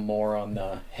fall more on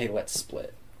the, hey, let's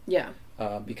split. Yeah.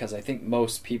 Because I think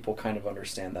most people kind of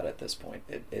understand that at this point.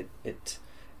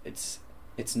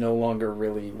 It's no longer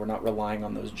really, we're not relying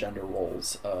on those gender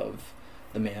roles of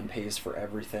the man pays for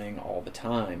everything all the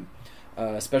time,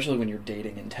 especially when you're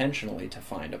dating intentionally to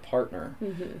find a partner.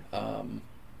 Mm-hmm.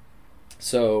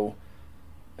 So,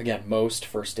 again, most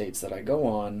first dates that I go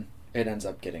on, it ends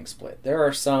up getting split. There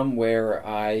are some where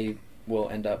I will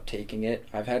end up taking it.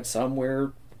 I've had some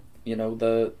where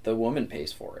the woman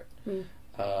pays for it.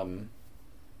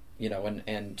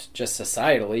 And just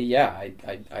societally, yeah,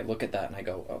 I look at that and I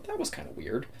go, oh, that was kind of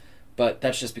weird. But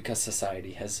that's just because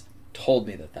society has told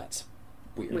me that that's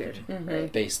weird. Mm-hmm.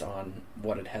 Based on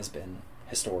what it has been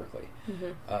historically.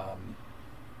 Mm-hmm.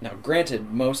 Now,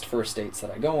 granted, most first dates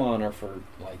that I go on are for,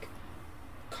 like,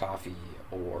 coffee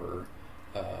or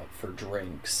for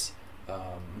drinks.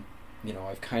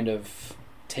 I've kind of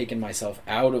taken myself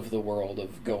out of the world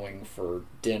of going for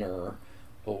dinner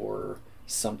or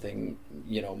something,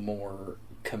 more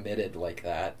committed like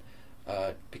that,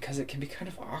 because it can be kind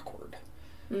of awkward.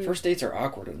 First dates are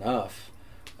awkward enough.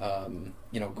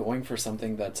 Going for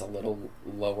something that's a little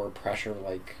lower pressure,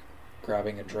 like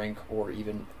grabbing a drink or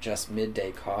even just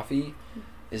midday coffee,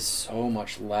 is so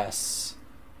much less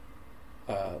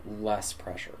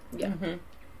pressure. Yeah.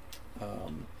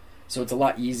 Mm-hmm. So it's a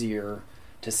lot easier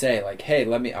to say, like, hey,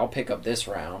 I'll pick up this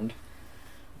round,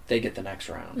 they get the next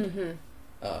round. Mm-hmm.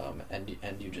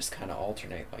 And you just kind of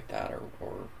alternate like that,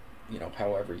 or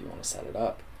however you want to set it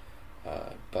up.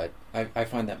 But I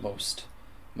find that most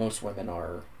women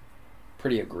are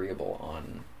pretty agreeable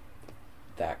on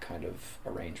that kind of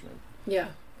arrangement. Yeah.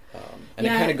 And it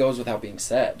kind of goes without being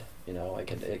said,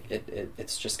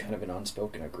 it's just kind of an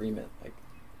unspoken agreement. Like,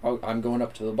 oh, I'm going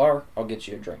up to the bar, I'll get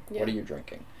you a drink. Yeah. What are you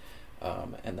drinking?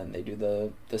 And then they do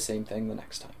the same thing the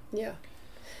next time. Yeah.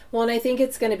 Well, and I think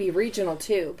it's going to be regional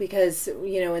too, because,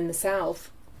 in the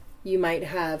South, you might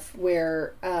have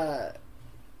where,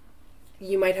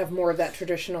 you might have more of that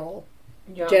traditional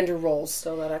gender roles.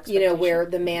 So that expectation. Where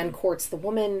the man courts the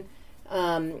woman,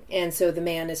 and so the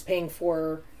man is paying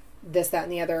for this, that,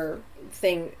 and the other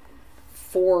thing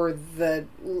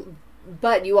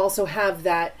but you also have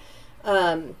that,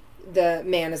 the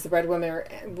man is the breadwinner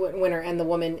and the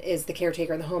woman is the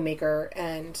caretaker and the homemaker.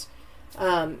 And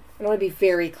I want to be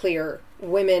very clear.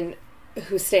 Women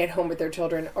who stay at home with their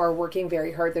children are working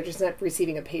very hard. They're just not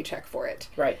receiving a paycheck for it.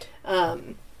 Right.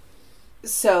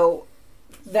 So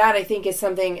that, I think, is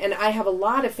something, and I have a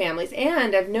lot of families,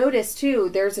 and I've noticed too,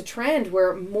 there's a trend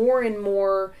where more and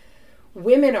more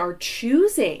women are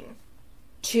choosing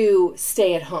to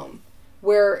stay at home,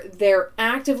 where they're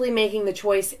actively making the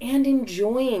choice and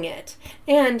enjoying it.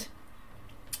 And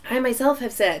I myself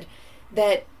have said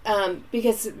that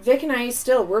because Vic and I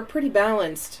we're pretty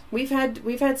balanced. We've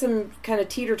had some kind of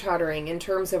teeter-tottering in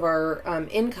terms of our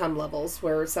income levels,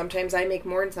 where sometimes I make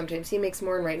more and sometimes he makes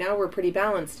more, and right now we're pretty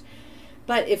balanced.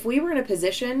 But if we were in a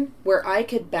position where I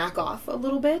could back off a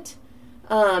little bit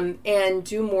and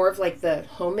do more of like the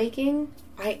homemaking,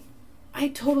 I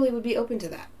totally would be open to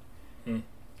that.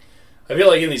 I feel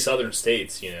like in these southern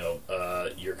states,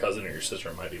 your cousin or your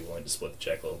sister might be willing to split the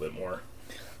check a little bit more.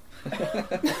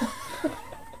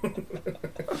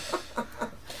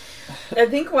 I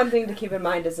think one thing to keep in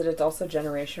mind is that it's also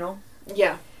generational.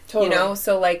 Yeah, totally.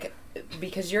 So like,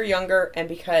 because you're younger and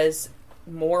because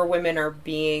more women are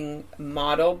being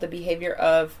modeled the behavior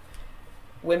of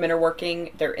women are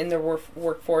working, they're in the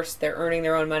workforce, they're earning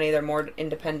their own money, they're more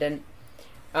independent.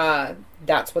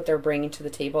 That's what they're bringing to the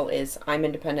table is, I'm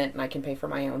independent and I can pay for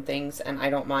my own things and I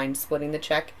don't mind splitting the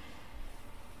check.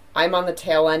 I'm on the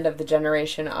tail end of the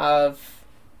generation of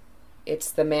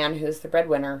it's the man who's the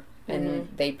breadwinner and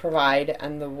they provide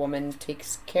and the woman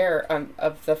takes care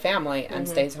of the family and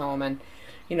stays home. And,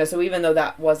 so even though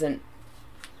that wasn't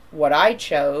what I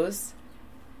chose,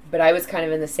 but I was kind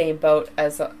of in the same boat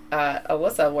as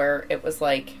Alyssa, where it was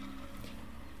like,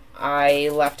 I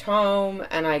left home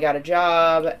and I got a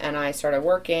job and I started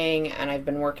working and I've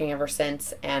been working ever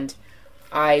since, and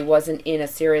I wasn't in a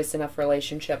serious enough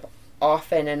relationship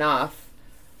often enough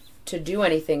to do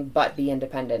anything but be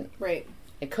independent. Right.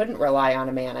 I couldn't rely on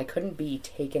a man. I couldn't be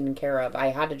taken care of. I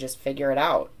had to just figure it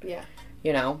out. Yeah.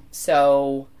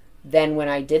 So then when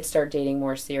I did start dating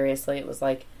more seriously, it was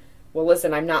like, well,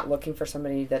 listen, I'm not looking for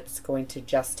somebody that's going to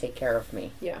just take care of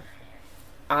me. Yeah.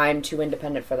 I'm too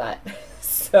independent for that.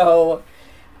 So,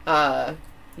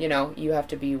 you have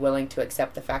to be willing to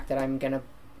accept the fact that I'm going to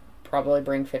probably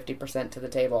bring 50% to the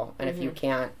table. And if you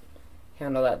can't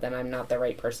handle that, then I'm not the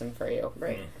right person for you.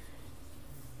 Right.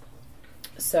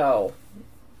 So,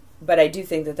 but I do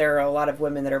think that there are a lot of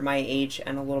women that are my age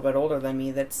and a little bit older than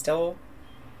me that still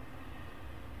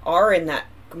are in that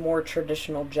more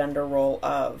traditional gender role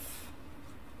of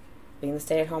being the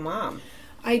stay-at-home mom.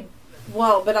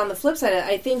 But on the flip side,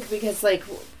 I think because like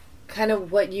kind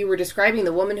of what you were describing,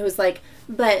 the woman who was like,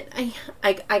 but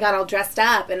I got all dressed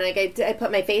up and I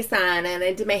put my face on and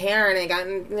I did my hair and I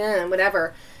got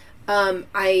whatever.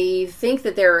 I think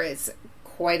that there is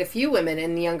quite a few women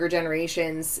in the younger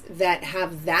generations that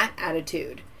have that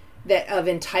attitude of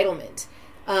entitlement.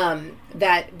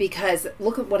 That because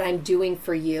look at what I'm doing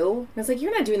for you. And it's like,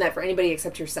 you're not doing that for anybody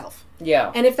except yourself.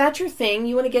 Yeah. And if that's your thing,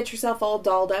 you want to get yourself all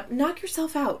dolled up, knock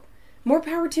yourself out. More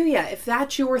power to you if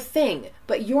that's your thing.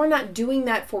 But you're not doing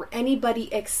that for anybody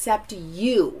except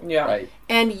you. Yeah. Right.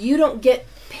 And you don't get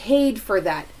paid for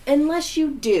that unless you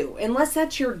do. Unless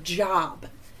that's your job.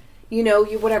 You're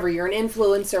an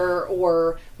influencer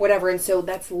or whatever. And so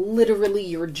that's literally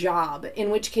your job. In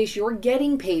which case you're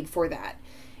getting paid for that.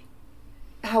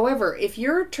 However, if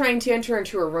you're trying to enter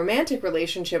into a romantic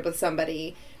relationship with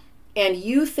somebody and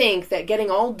you think that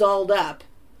getting all dolled up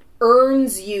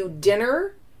earns you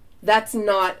dinner, that's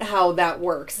not how that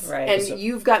works. Right. And So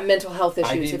you've got mental health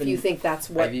issues if you think that's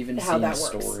how that works. I've even seen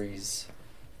stories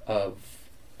of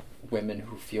women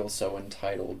who feel so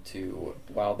entitled to,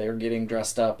 while they're getting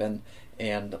dressed up and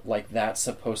like that's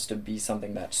supposed to be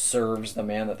something that serves the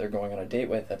man that they're going on a date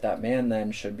with, that man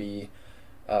then should be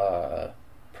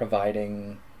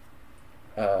providing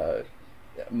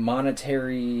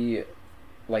monetary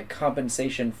like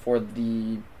compensation for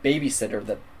the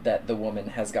babysitter that the woman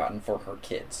has gotten for her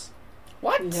kids.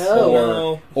 What?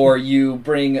 No. Or you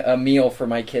bring a meal for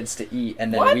my kids to eat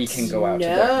and then we can go out to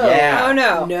dinner. Yeah. Oh,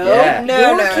 no. No. Yeah.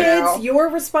 Your kids, your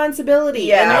responsibility.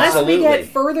 Yeah. Unless Absolutely. we get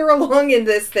further along in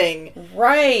this thing.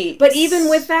 Right. But even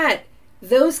with that,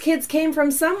 those kids came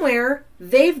from somewhere.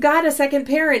 They've got a second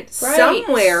parent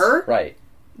somewhere. Right.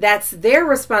 That's their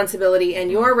responsibility and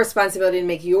your responsibility to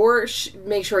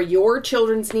make sure your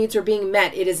children's needs are being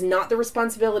met. It is not the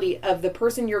responsibility of the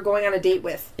person you're going on a date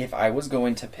with. If I was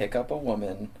going to pick up a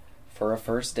woman for a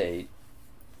first date,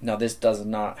 now this does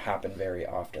not happen very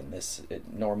often.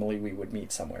 Normally we would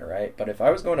meet somewhere, right? But if I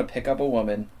was going to pick up a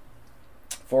woman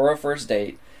for a first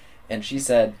date and she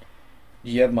said,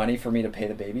 "Do you have money for me to pay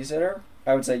the babysitter?"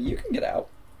 I would say, "You can get out.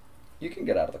 You can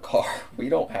get out of the car. We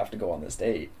don't have to go on this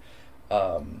date.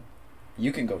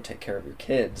 You can go take care of your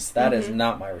kids. That is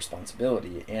not my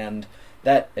responsibility." And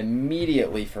that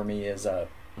immediately for me is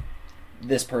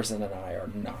this person and I are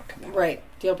not compatible. Right.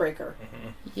 Deal breaker.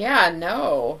 Yeah,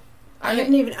 no.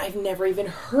 I've never even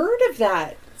heard of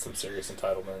that. some serious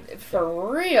entitlement.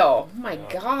 For real. Oh my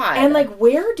God. And, like,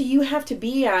 where do you have to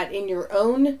be at in your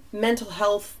own mental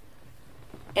health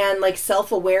and, like,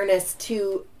 self-awareness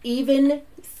to even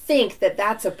think that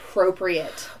that's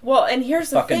appropriate? Well, and here's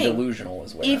the Fucking thing. delusional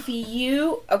as well. If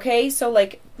you, okay, so,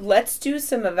 like, let's do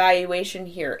some evaluation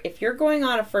here. If you're going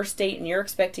on a first date and you're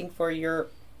expecting for your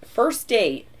first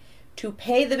date to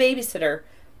pay the babysitter,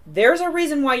 there's a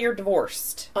reason why you're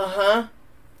divorced. Uh-huh.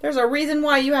 There's a reason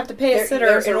why you have to pay a sitter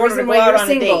there's in a order to reason go why out you're on a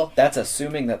single. date. That's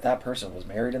assuming that person was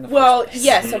married in the Well, first place.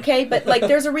 yes, okay, but, like,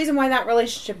 there's a reason why that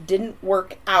relationship didn't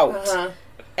work out. Uh-huh.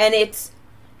 And it's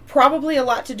probably a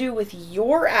lot to do with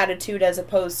your attitude as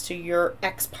opposed to your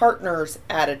ex-partner's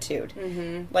attitude.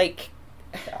 Mm-hmm. Like,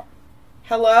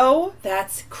 hello?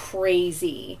 That's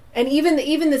crazy. And even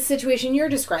the situation you're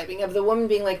describing of the woman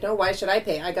being like, no, why should I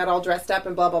pay? I got all dressed up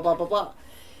and blah, blah, blah, blah, blah.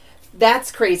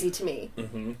 That's crazy to me.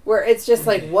 Mm-hmm. Where it's just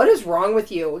like, what is wrong with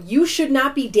you? You should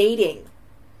not be dating.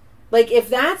 Like, if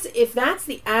that's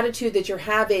the attitude that you're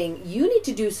having, you need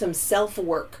to do some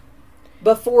self-work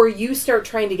before you start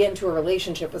trying to get into a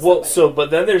relationship with somebody.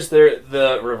 But then there's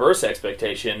the reverse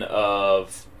expectation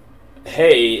of,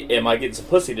 hey, am I getting some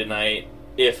pussy tonight?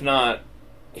 If not,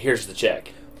 here's the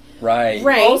check. Right.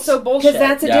 Right. Also bullshit. Because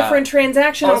that's a Yeah. different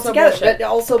transaction Also altogether. bullshit. But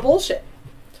also bullshit.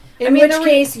 In I mean, which the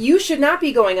case, you should not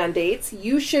be going on dates.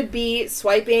 You should be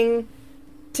swiping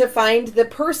to find the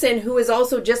person who is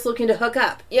also just looking to hook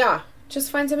up. Yeah. Just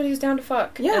find somebody who's down to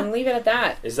fuck. Yeah. And leave it at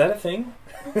that. Is that a thing?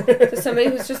 Just somebody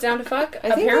who's just down to fuck?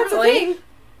 I think that's a thing.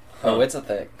 Oh, it's a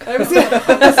thing. I'm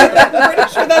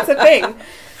pretty sure that's a thing.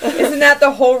 Isn't that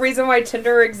the whole reason why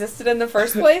Tinder existed in the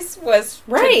first place? Was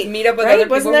Right. to meet up with Right. other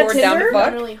people Wasn't who that were down to Tinder? fuck?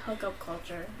 Literally hookup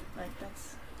culture. Like,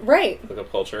 that's... Right.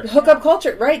 Hookup culture. Hookup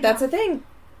culture. Right. That's a thing.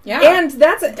 Yeah. And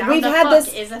that's Down we've to had fuck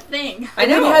this. is a thing. I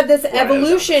know. We've had this Right,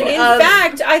 evolution in In of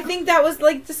fact, I think that was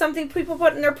like something people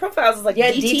put in their profiles. It's like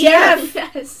Yeah, DTF.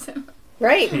 Yes.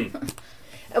 right.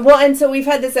 Well, and so we've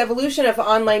had this evolution of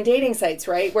online dating sites,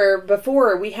 right? Where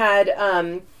before we had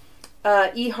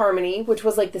eHarmony, which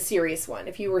was like the serious one.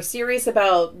 If you were serious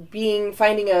about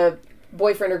finding a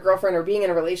boyfriend or girlfriend or being in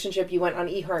a relationship, you went on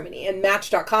eHarmony. And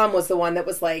Match.com was the one that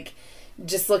was like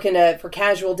just looking for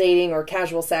casual dating or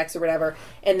casual sex or whatever.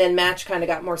 And then Match kind of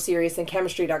got more serious, and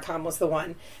Chemistry.com was the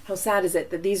one. How sad is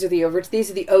it that these are the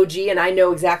OG, and I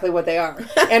know exactly what they are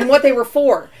and what they were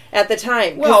for at the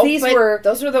time. Well, these but were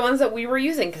those were the ones that we were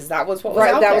using because that was what was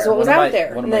Right, out that there. was what was out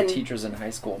there. One of And my then- teachers in high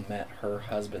school met her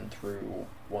husband through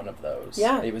one of those.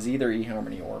 Yeah. It was either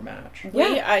eHarmony or Match.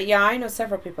 Yeah, I know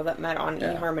several people that met on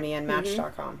Yeah. eHarmony and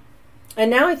Match.com. And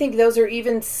now I think those are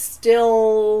even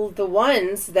still the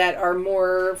ones that are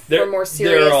more for more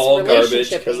serious They're all garbage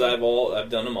relationship. because I've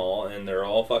done them all, and they're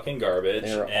all fucking garbage.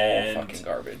 They're and all fucking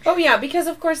garbage. Oh yeah, because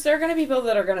of course there are going to be people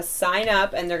that are going to sign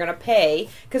up and they're going to pay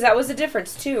because that was the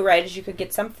difference too, right? Is you could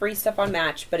get some free stuff on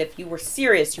Match, but if you were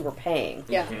serious, you were paying.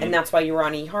 Yeah. Mhm. And that's why you were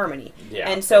on eHarmony. Yeah,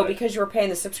 and so but- because you were paying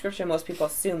the subscription, most people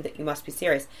assumed that you must be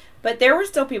serious. But there were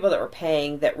still people that were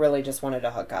paying that really just wanted to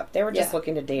hook up. They were just Yeah.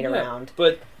 looking to date Yeah, around.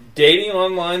 But dating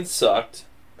online sucked.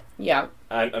 Yeah.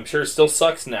 I'm sure it still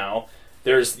sucks now.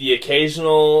 There's the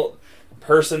occasional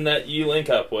person that you link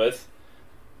up with,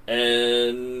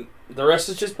 and the rest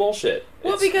is just bullshit.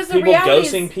 Well, It's because the people reality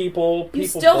ghosting is people you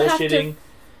people still have to bullshitting.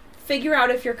 Figure out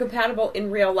if you're compatible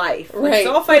in real life. Like, Right. It's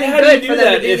all fine and How do good you for do them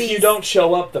to that do if these. you don't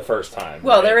show up the first time?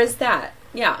 Well, right? there is that.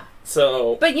 Yeah.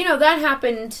 So, But you know that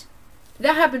happened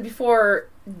before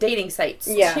dating sites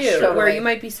Yeah, too, sure. where you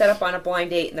might be set up on a blind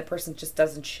date and the person just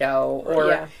doesn't show, or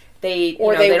Yeah. they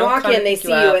Or you know, they don't walk come in, they pick see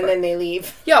you, up, and or- then they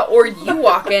leave. yeah, or you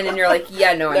walk in and you're like,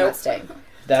 yeah, no, I'm Nope. not staying.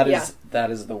 That is Yeah.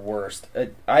 that is the worst.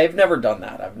 I've never done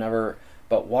that.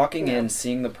 But walking Yeah. in,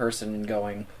 seeing the person and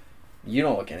going, you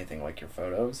don't look anything like your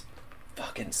photos,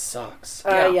 fucking sucks.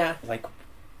 Yeah. Like,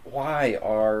 why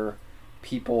are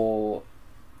people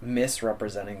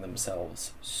misrepresenting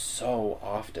themselves so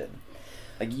often?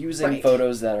 Like using Right.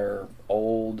 photos that are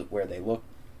old where they look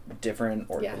different,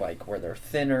 or Yeah. like where they're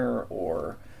thinner,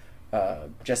 or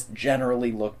just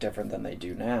generally look different than they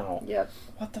do now. Yep.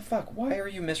 What the fuck? Why are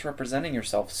you misrepresenting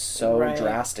yourself so Right.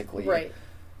 drastically? Right.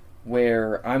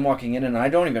 Where I'm walking in and I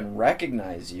don't even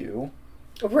recognize you.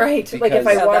 Right. Like if Because-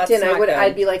 I Yeah, walked that's in, not good.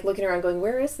 I'd be like looking around, going,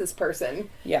 "Where is this person?"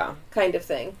 Yeah, Kind of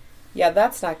thing. yeah,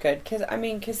 that's not good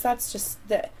because that's just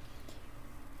that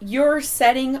you're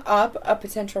setting up a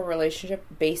potential relationship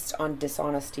based on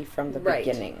dishonesty from the Right.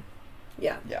 beginning.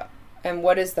 Yeah. Yeah. And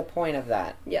what is the point of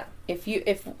that? Yeah. If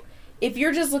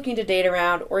you're just looking to date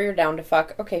around or you're down to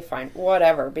fuck, okay, fine,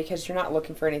 whatever, because you're not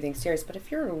looking for anything serious. But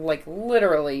if you're like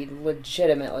literally,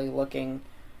 legitimately looking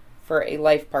for a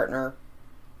life partner,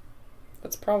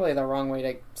 that's probably the wrong way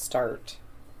to start.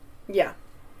 Yeah.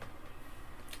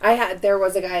 There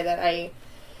was a guy that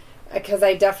because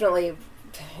I definitely,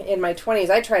 in my 20s,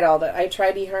 I tried I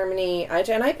tried eHarmony,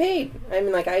 and I paid. I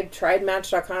mean, like, I tried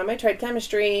Match.com, I tried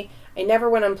Chemistry. I never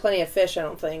went on Plenty of Fish, I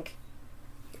don't think.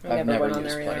 I've never went on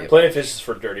there either. Plenty of Fish is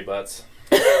for dirty butts.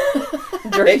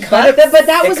 Dirty butts. But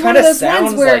that was one of those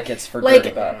ones where, like, it's for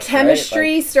dirty butts,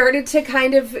 Chemistry right? started to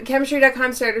kind of,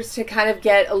 Chemistry.com started to kind of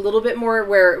get a little bit more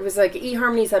where it was like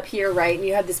eHarmony's up here, right? And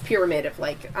you had this pyramid of,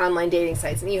 like, online dating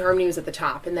sites, and eHarmony was at the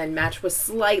top, and then Match was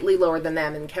slightly lower than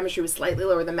them, and Chemistry was slightly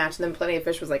lower than Match, and then Plenty of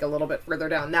Fish was, like, a little bit further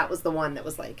down. That was the one that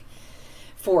was, like,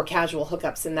 for casual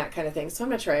hookups and that kind of thing. So I'm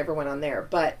not sure I ever went on there,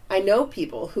 but I know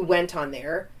people who went on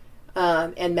there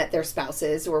and met their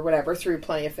spouses or whatever through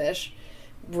Plenty of Fish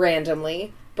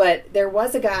randomly. But there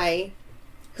was a guy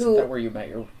who... Is that where you met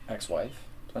your ex-wife?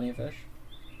 Plenty of Fish?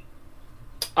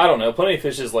 I don't know. Plenty of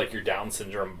Fish is like your Down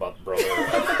syndrome brother.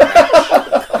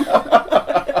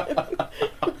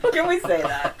 Can we say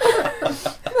that?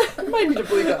 I might need to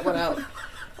bleep that one out.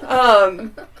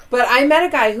 But I met a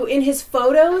guy who, in his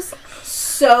photos,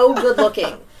 so good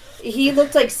looking. He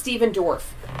looked like Steven Dorff.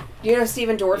 Do you know who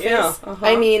Steven Dorff is? Uh-huh.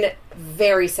 I mean,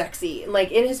 very sexy.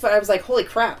 Like, in his photo, I was like, holy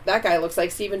crap, that guy looks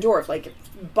like Steven Dorff. Like,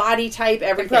 body type,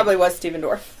 everything. It probably was Steven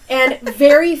Dorff. And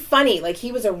very funny. Like,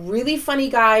 he was a really funny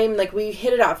guy. And, like, we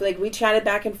hit it off. Like, we chatted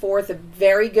back and forth. A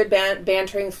very good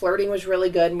bantering. Flirting was really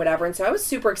good and whatever. And so I was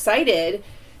super excited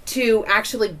to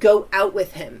actually go out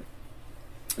with him.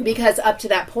 Because up to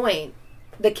that point,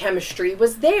 the chemistry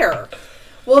was there.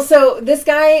 Well, so this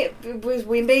guy,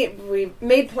 we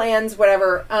made plans,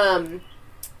 whatever,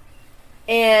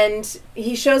 and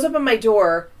he shows up at my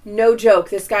door. No joke,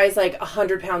 this guy's like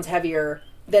 100 pounds heavier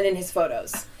than in his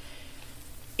photos.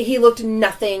 He looked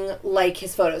nothing like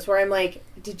his photos, where I'm like,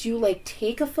 did you, like,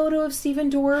 take a photo of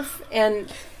Steven Dorff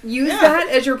and use that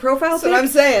as your profile pic? That's what I'm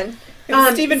saying. It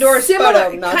was Steven Dorff's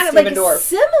photo, not kind of Steven like Dorff.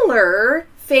 Similar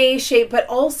face shape, but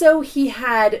also he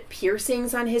had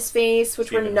piercings on his face,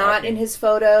 which were not in his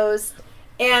photos.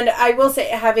 And I will say,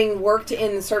 having worked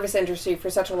in the service industry for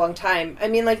such a long time, I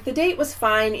mean, like, the date was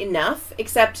fine enough,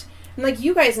 except, like,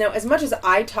 you guys know, as much as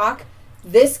I talk,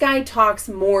 this guy talks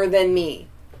more than me.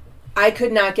 I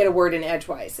could not get a word in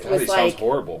edgewise. It was like... sounds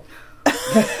horrible.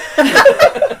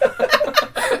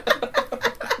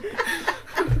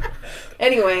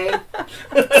 Anyway,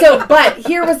 so, but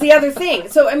here was the other thing.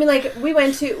 So, I mean, like, we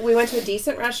went to a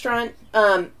decent restaurant.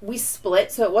 We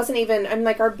split, so it wasn't even, I mean,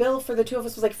 like, our bill for the two of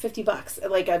us was like $50,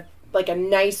 like a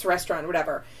nice restaurant,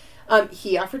 whatever.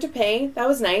 He offered to pay. That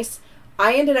was nice.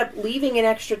 I ended up leaving an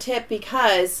extra tip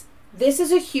because this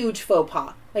is a huge faux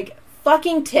pas. Like,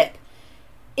 fucking tip.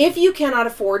 If you cannot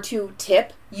afford to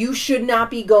tip, you should not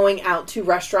be going out to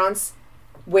restaurants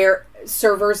where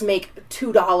servers make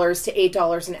 $2 to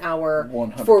 $8 an hour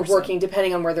 100%. For working,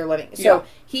 depending on where they're living. So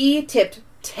he tipped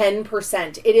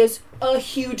 10%. It is a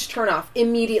huge turnoff.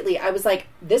 Immediately, I was like,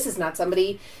 this is not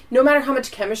somebody, no matter how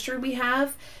much chemistry we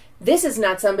have, this is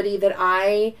not somebody that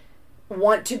I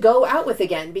want to go out with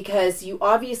again, because you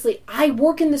obviously, I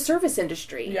work in the service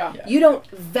industry. Yeah. You don't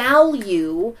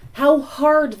value how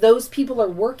hard those people are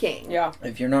working. Yeah.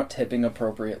 If you're not tipping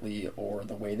appropriately, or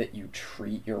the way that you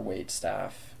treat your wait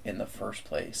staff in the first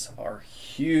place are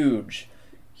huge,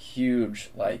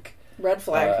 like... Red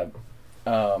flag.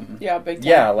 Yeah, big time.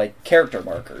 Yeah, like character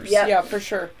markers. Yeah, for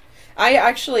sure.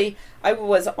 I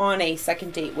was on a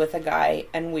second date with a guy,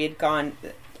 and we had gone,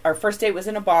 our first date was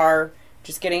in a bar,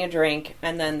 just getting a drink,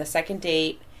 and then the second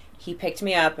date, he picked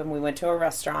me up, and we went to a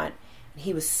restaurant.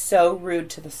 He was so rude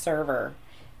to the server,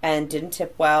 and didn't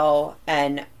tip well,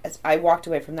 and I walked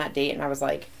away from that date, and I was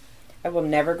like, I will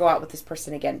never go out with this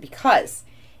person again, because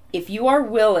if you are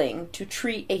willing to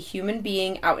treat a human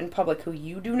being out in public who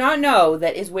you do not know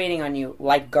that is waiting on you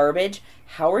like garbage,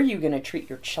 how are you going to treat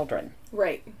your children?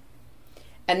 Right.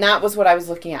 And that was what I was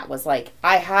looking at, was like,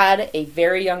 I had a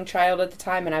very young child at the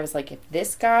time, and I was like, if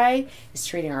this guy is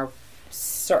treating our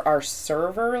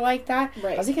server like that,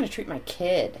 right, how's he going to treat my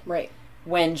kid? Right.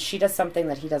 When she does something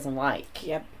that he doesn't like.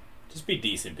 Yep. Just be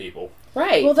decent, people.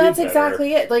 Right. Well, that's better.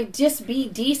 exactly it. Like, just be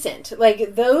decent.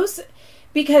 Like, those,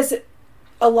 because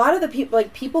a lot of the people,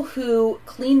 like, people who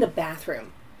clean the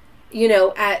bathroom, you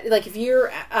know, at, like, if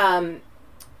you're,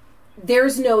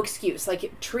 there's no excuse.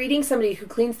 Like, treating somebody who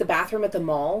cleans the bathroom at the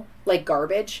mall like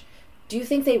garbage, do you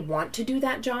think they want to do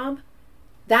that job?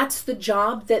 That's the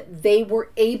job that they were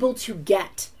able to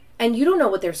get. And you don't know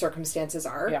what their circumstances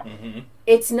are. Yeah. Mm-hmm.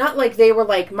 It's not like they were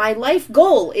like, my life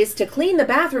goal is to clean the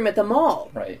bathroom at the mall.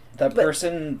 Right. That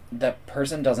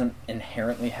person doesn't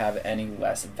inherently have any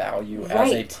less value as a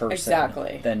Right. person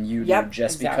Exactly. than you Yep. do,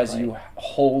 just Exactly. because you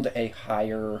hold a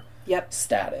higher Yep.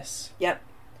 status. Yep.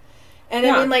 And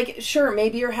I mean, like, sure,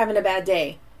 maybe you're having a bad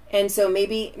day. And so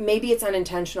maybe it's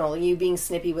unintentional, you being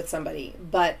snippy with somebody.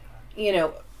 But, you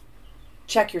know,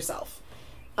 check yourself.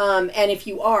 And if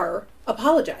you are,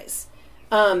 apologize.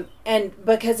 And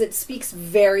because it speaks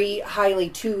very highly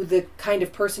to the kind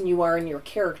of person you are and your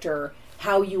character,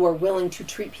 how you are willing to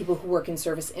treat people who work in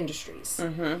service industries.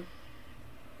 Mm-hmm.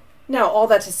 Now, all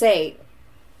that to say,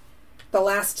 the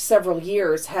last several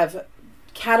years have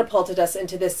catapulted us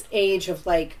into this age of,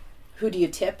 like, who do you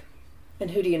tip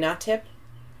and who do you not tip?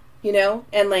 You know?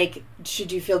 And, like,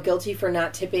 should you feel guilty for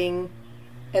not tipping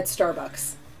at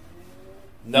Starbucks?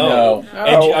 No.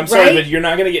 And I'm sorry, but you're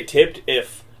not going to get tipped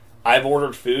if I've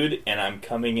ordered food and I'm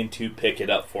coming in to pick it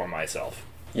up for myself.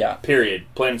 Yeah. Period.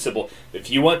 Plain and simple. If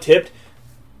you want tipped,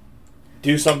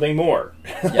 do something more.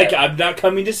 Like, I'm not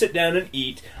coming to sit down and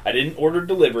eat. I didn't order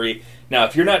delivery. Now,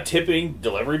 if you're not tipping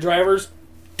delivery drivers,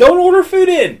 don't order food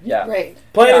in. Yeah. Right.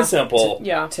 Plain and simple.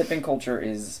 Tipping culture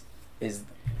is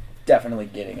definitely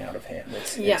getting out of hand.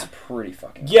 It's pretty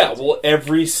fucking crazy. Yeah, well,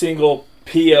 every single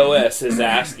POS is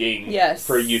asking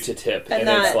for you to tip. And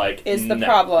that it's like, is the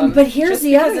problem. But here's Just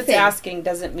the other because thing. it's asking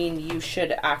doesn't mean you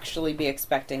should actually be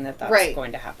expecting that that's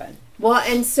going to happen. Well,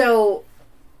 and so,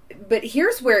 but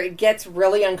here's where it gets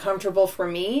really uncomfortable for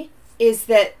me, is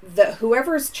that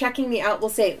whoever's checking me out will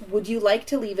say, would you like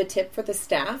to leave a tip for the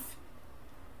staff?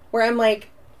 Where I'm like,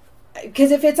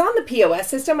 because if it's on the POS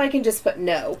system, I can just put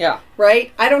no. Yeah.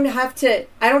 Right? I don't have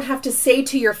to say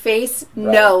to your face,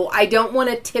 no, I don't want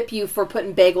to tip you for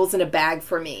putting bagels in a bag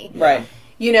for me. Right.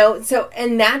 You know, so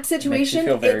in that situation, Makes you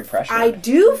feel very pressured. I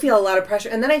do feel a lot of pressure.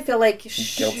 And then I feel like,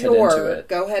 Guilted sure, into it.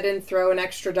 go ahead and throw an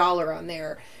extra $1 on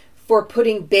there for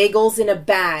putting bagels in a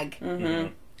bag.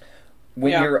 Mm-hmm.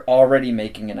 When you're already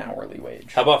making an hourly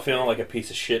wage. How about feeling like a piece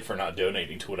of shit for not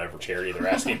donating to whatever charity they're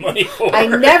asking money for? I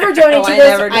never donate to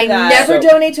those. I never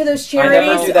donate to those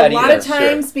charities. do that a lot either. of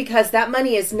times because that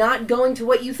money is not going to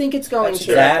what you think it's going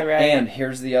to. That, and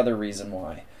here's the other reason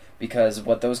why. Because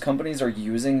what those companies are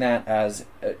using that as,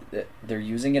 they're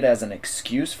using it as an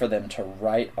excuse for them to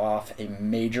write off a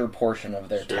major portion of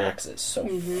their taxes. So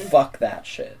fuck that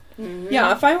shit. Mm-hmm.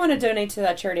 Yeah, if I want to donate to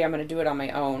that charity, I'm going to do it on my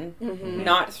own,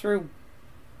 not through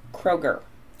Kroger.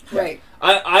 Right.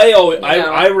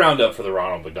 I round up for the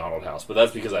Ronald McDonald House, but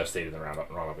that's because I've stayed in the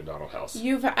Ronald McDonald House.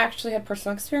 You've actually had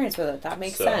personal experience with it. That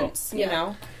makes sense, you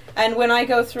know? And when I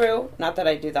go through, not that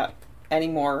I do that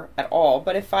anymore at all,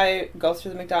 but if I go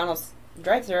through the McDonald's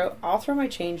drive-thru, I'll throw my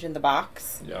change in the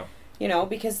box. Yeah. You know,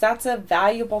 because that's a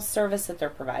valuable service that they're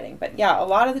providing. But yeah, a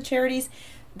lot of the charities,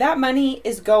 that money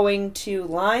is going to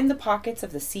line the pockets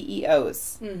of the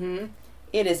CEOs. Mm-hmm.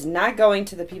 It is not going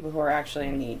to the people who are actually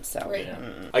in need. So,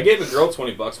 I gave a girl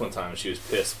 $20 one time, and she was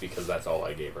pissed because that's all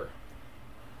I gave her.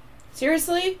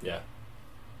 Seriously? Yeah.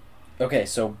 Okay,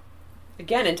 so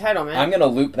again, entitlement. I'm going to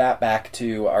loop that back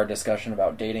to our discussion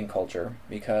about dating culture,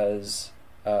 because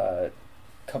a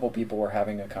couple people were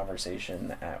having a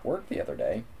conversation at work the other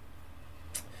day.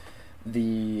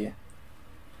 The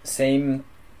same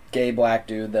gay black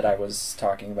dude that I was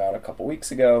talking about a couple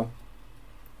weeks ago,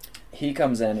 he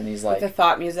comes in and he's like... With the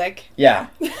thought music? Yeah.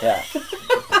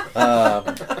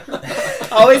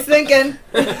 Always thinking.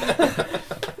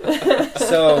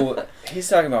 So, he's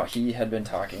talking about he had been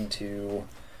talking to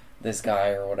this guy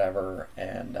or whatever,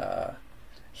 and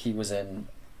he was in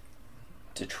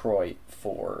Detroit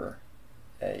for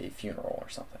a funeral or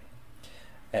something.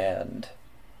 And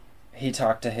he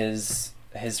talked to his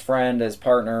friend, his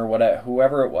partner, whatever,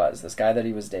 whoever it was, this guy that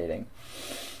he was dating,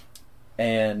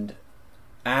 and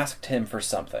asked him for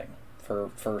something,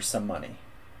 for some money.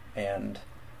 And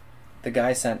the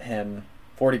guy sent him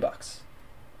 $40.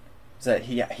 So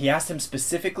he asked him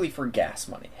specifically for gas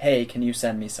money. Hey, can you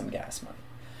send me some gas money?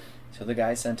 So the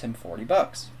guy sent him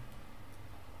 $40.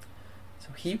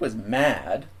 So he was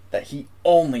mad that he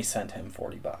only sent him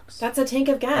 $40. That's a tank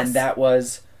of gas. And that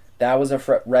was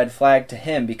a red flag to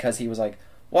him, because he was like,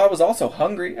 well, I was also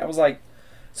hungry. I was like,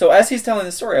 so as he's telling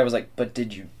the story, I was like, but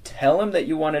did you tell him that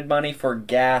you wanted money for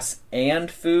gas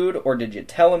and food, or did you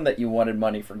tell him that you wanted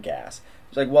money for gas?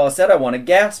 He's like, well, I said I wanted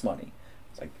gas money.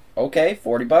 It's like, okay,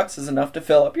 $40 is enough to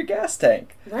fill up your gas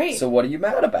tank. Right. So what are you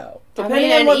mad about?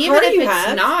 Depending on what even car if you it's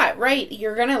have. not, right,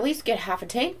 you're going to at least get half a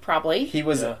tank, probably. He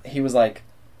was like,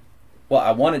 well,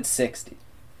 I wanted 60. I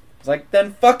was like,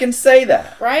 then fucking say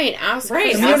that. Right, ask for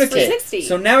Communicate. 60.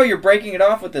 So now you're breaking it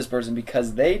off with this person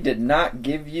because they did not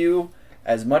give you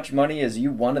as much money as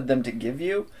you wanted them to give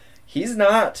you. It's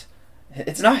not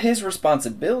his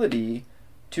responsibility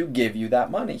to give you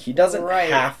that money. He doesn't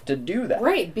have to do that.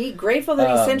 Right. Be grateful that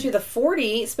he sent you the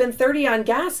 40, spend 30 on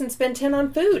gas and spend 10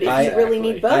 on food if you really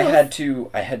need both. I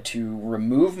had to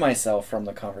remove myself from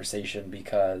the conversation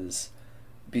because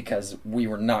we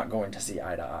were not going to see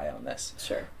eye to eye on this.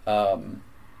 Sure.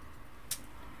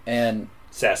 And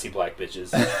sassy black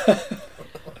bitches.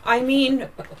 I mean,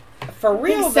 for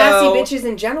real though, sassy bitches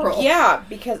in general. Yeah,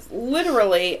 because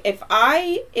literally,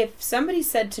 if somebody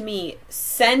said to me,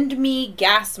 "Send me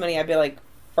gas money," I'd be like,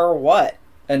 "For what?"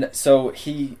 And so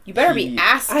you better be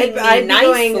asking me I'd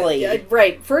nicely. Going,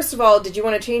 right. First of all, did you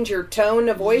want to change your tone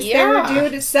of voice there,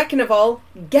 dude? Second of all,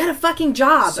 get a fucking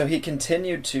job. So he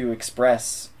continued to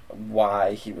express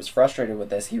why he was frustrated with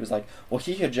this. He was like, well,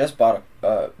 he had just bought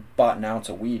an ounce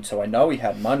of weed, so I know he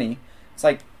had money. It's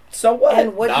like, so what?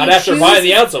 And what Not after buying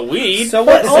the ounce of weed. So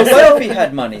what? So what if he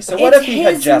had money? So what if he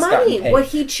had just gotten paid? What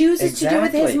he chooses to do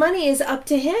with his money is up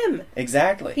to him.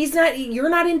 Exactly. You're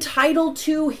not entitled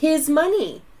to his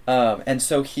money. And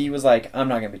so he was like, I'm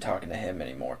not going to be talking to him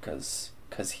anymore because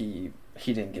he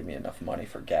didn't give me enough money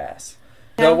for gas.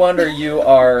 No wonder you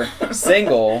are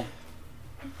single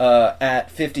at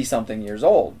 50-something years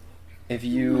old. If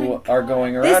you are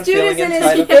going around feeling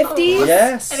entitled. This dude is in his 50s?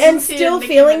 Yes. And still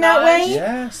feeling that way?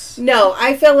 Yes. No,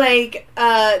 I feel like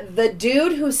the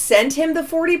dude who sent him the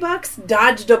 $40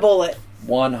 dodged a bullet.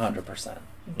 100%.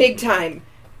 Big time.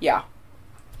 Yeah.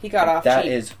 He got off That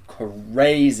cheap. is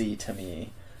crazy to me.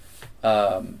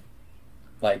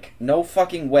 Like, no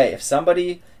fucking way. If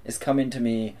somebody is coming to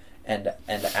me and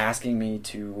asking me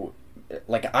to,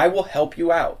 like, I will help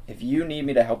you out. If you need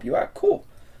me to help you out, cool.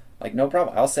 Like, no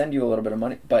problem. I'll send you a little bit of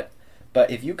money. But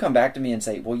if you come back to me and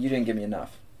say, well, you didn't give me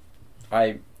enough.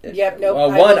 I'm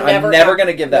never going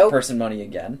to give that person money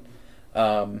again.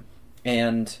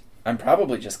 And I'm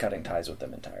probably just cutting ties with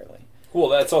them entirely. Well,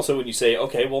 that's also when you say,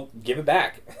 okay, well, give it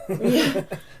back. Yeah.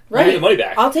 Right. Give the money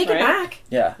back. I'll take it back.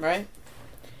 Yeah. Right.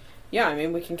 Yeah, I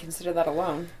mean, we can consider that a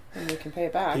loan, and we can pay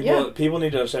it back. People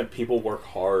need to understand people work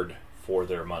hard for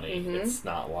their money. Mm-hmm. It's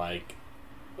not like,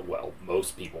 well,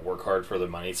 most people work hard for their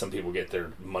money. Some people get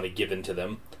their money given to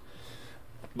them.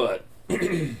 But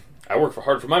I work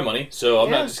hard for my money, so I'm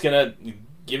not just going to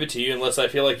give it to you unless I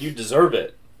feel like you deserve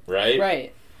it, right?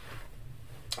 Right.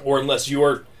 Or unless you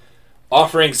are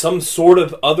offering some sort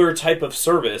of other type of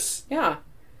service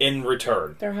in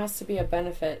return. There has to be a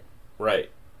benefit.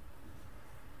 Right.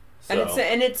 So.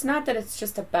 And it's not that it's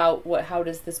just about how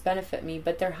does this benefit me,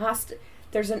 but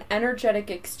there's an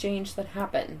energetic exchange that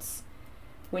happens.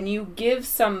 When you give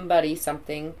somebody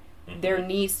something, there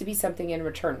needs to be something in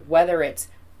return, whether it's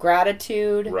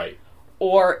gratitude,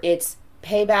 or it's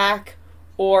payback,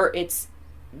 or it's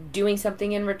doing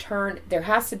something in return. There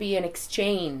has to be an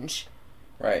exchange.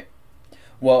 Right.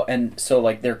 Well, and so,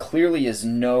 like, there clearly is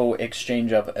no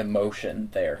exchange of emotion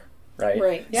there, right?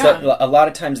 Right, yeah. So a lot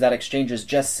of times that exchange is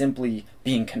just simply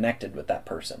being connected with that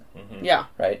person. Mm-hmm. Yeah.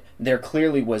 Right? There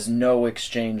clearly was no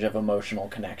exchange of emotional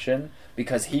connection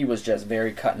because he was just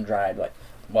very cut and dried, like,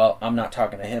 well, I'm not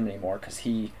talking to him anymore because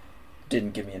he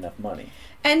didn't give me enough money.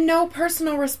 And no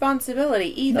personal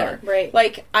responsibility either. No. Right.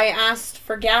 Like, I asked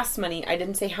for gas money. I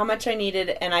didn't say how much I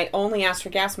needed, and I only asked for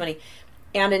gas money.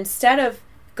 And instead of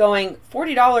going,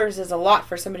 $40 is a lot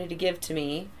for somebody to give to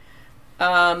me,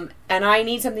 and I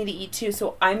need something to eat too,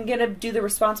 so I'm going to do the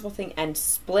responsible thing and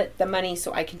split the money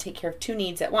so I can take care of two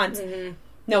needs at once. Mm-hmm.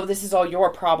 No, this is all your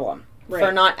problem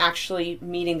for not actually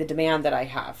meeting the demand that I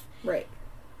have. Right.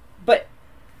 But,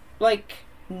 like,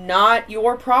 not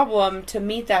your problem to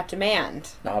meet that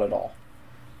demand. Not at all.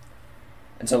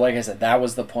 And so, like I said, that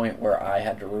was the point where I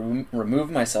had to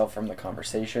remove myself from the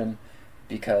conversation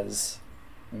because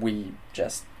we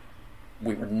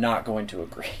were not going to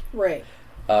agree. Right.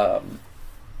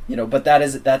 But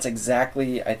that's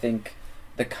exactly, I think,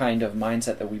 the kind of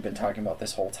mindset that we've been talking about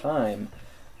this whole time,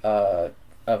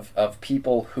 of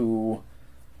people who,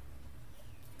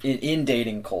 in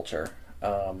dating culture,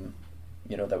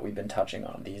 that we've been touching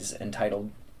on, these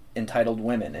entitled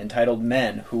women, entitled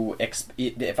men who,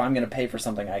 if I'm going to pay for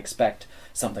something, I expect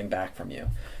something back from you.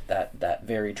 That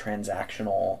very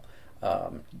transactional,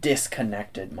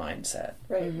 disconnected mindset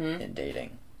in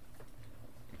dating.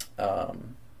 I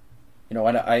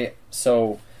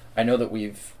know that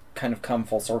we've kind of come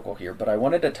full circle here, but I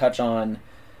wanted to touch on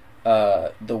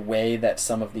the way that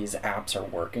some of these apps are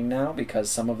working now,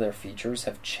 because some of their features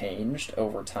have changed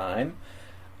over time.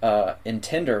 In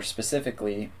Tinder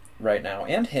specifically right now,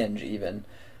 and Hinge even,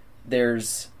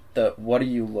 there's the what are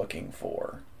you looking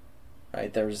for,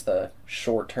 right? There's the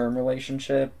short-term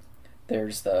relationship,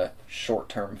 there's the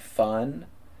short-term fun,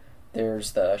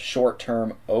 there's the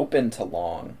short-term open to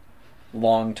long,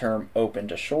 long-term open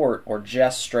to short or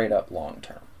just straight up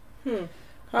long-term.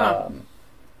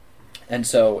 And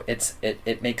so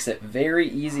it makes it very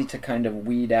easy to kind of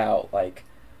weed out like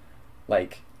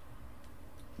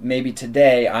maybe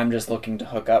today I'm just looking to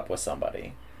hook up with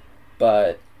somebody,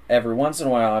 but every once in a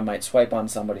while I might swipe on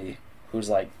somebody who's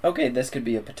like, okay, this could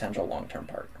be a potential long-term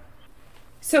partner.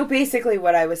 So basically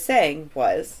what I was saying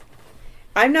was,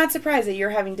 I'm not surprised that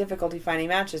you're having difficulty finding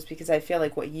matches, because I feel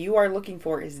like what you are looking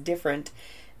for is different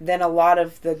than a lot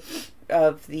of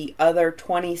the other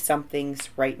 20-somethings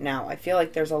right now. I feel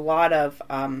like there's a lot of,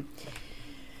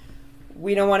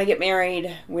 we don't want to get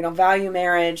married, we don't value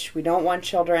marriage, we don't want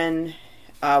children,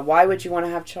 why would you want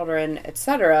to have children,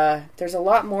 etc. There's a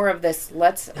lot more of this,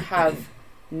 let's have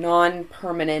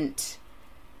non-permanent,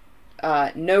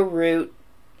 no root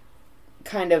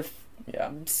kind of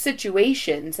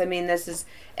situations. I mean, this is,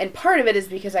 and part of it is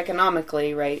because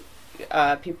economically, right,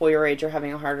 people your age are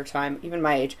having a harder time, even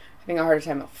my age, having a harder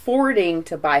time affording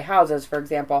to buy houses, for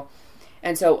example.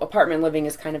 And so apartment living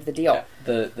is kind of the deal.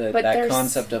 Yeah. That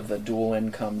concept of the dual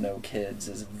income, no kids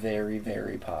is very,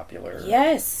 very popular.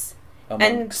 Yes.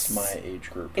 Amongst my age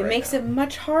group. It makes it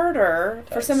much harder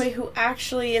for somebody who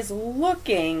actually is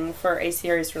looking for a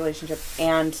serious relationship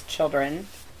and children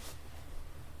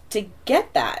to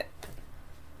get that.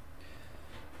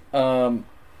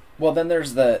 Well, then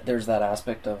there's that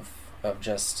aspect of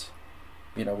just,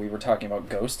 we were talking about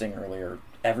ghosting earlier.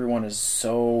 Everyone is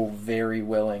so very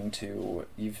willing to,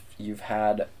 you've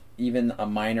had even a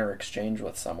minor exchange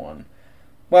with someone.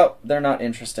 Well, they're not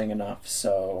interesting enough,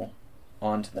 so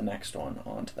on to the next one.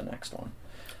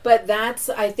 But that's,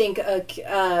 I think,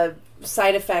 a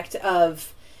side effect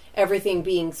of everything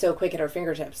being so quick at our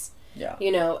fingertips. Yeah.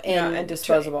 And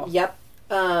disposable. Yep.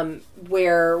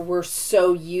 Where we're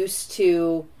so used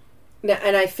to,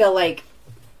 and I feel like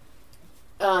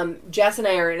Jess and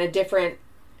I are in a different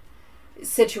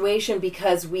situation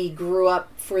because we grew up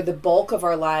for the bulk of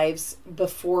our lives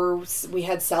before we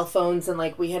had cell phones, and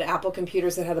like we had Apple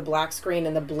computers that had a black screen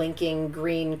and the blinking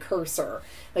green cursor.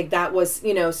 Like that was,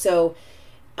 so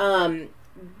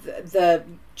the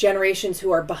generations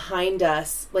who are behind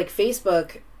us, like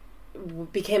Facebook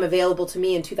became available to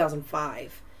me in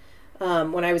 2005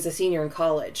 when I was a senior in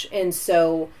college. And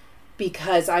so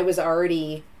because I was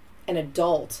already an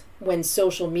adult when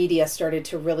social media started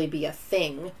to really be a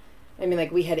thing, I mean,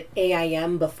 like we had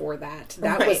AIM before that.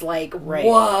 That was like,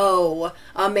 whoa,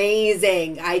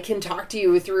 amazing. I can talk to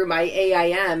you through my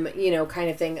AIM, kind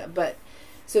of thing. But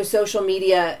so social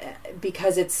media,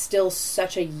 because it's still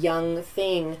such a young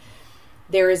thing,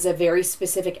 there is a very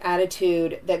specific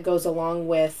attitude that goes along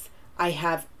with, I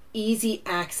have easy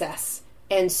access.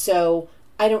 And so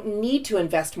I don't need to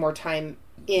invest more time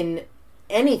in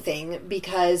anything,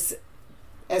 because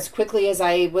as quickly as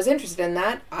I was interested in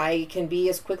that, I can be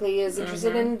as quickly as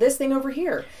interested in this thing over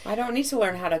here. I don't need to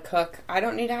learn how to cook. I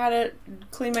don't need how to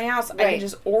clean my house. Right. I can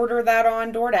just order that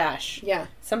on DoorDash. Yeah.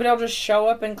 Somebody will just show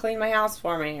up and clean my house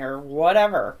for me or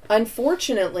whatever.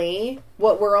 Unfortunately,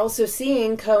 what we're also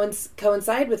seeing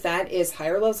coincide with that is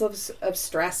higher levels of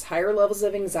stress, higher levels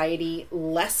of anxiety,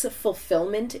 less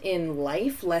fulfillment in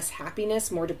life, less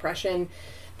happiness, more depression,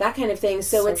 that kind of thing.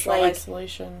 So it's like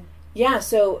isolation. Yeah,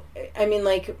 so, I mean,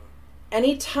 like,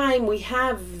 anytime we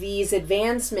have these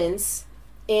advancements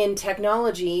in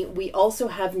technology, we also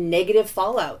have negative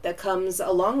fallout that comes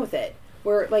along with it.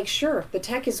 We're like, sure, the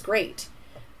tech is great,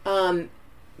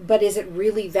 but is it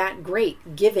really that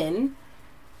great given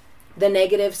the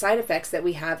negative side effects that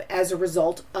we have as a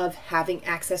result of having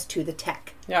access to the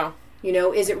tech? Yeah.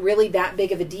 Is it really that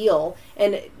big of a deal?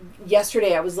 And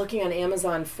yesterday I was looking on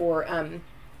Amazon for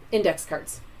index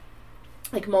cards.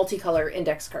 Like multicolor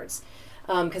index cards,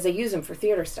 because I use them for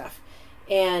theater stuff.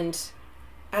 And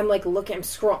I'm like I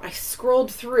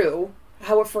scrolled through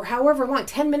for however long,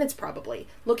 10 minutes probably,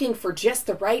 looking for just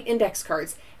the right index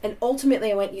cards. And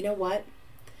ultimately I went, you know what?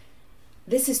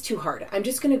 This is too hard. I'm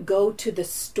just going to go to the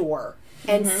store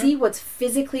and see what's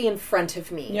physically in front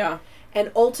of me. Yeah.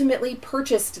 And ultimately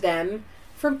purchased them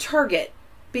from Target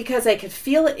because I could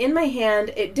feel it in my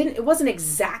hand. It wasn't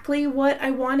exactly what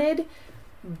I wanted,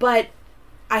 but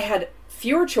I had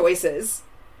fewer choices,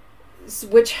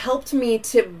 which helped me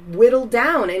to whittle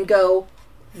down and go,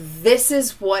 this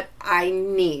is what I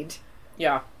need.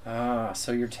 Yeah.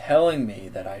 So you're telling me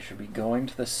that I should be going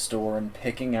to the store and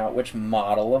picking out which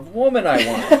model of woman I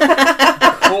want.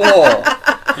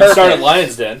 Cool. You start at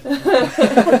Lion's Den.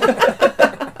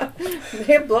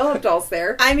 They have blow-up dolls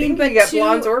there. I mean, but you get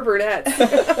blondes or brunettes.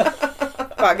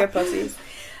 Pocket pussies.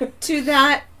 To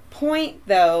that point,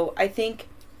 though, I think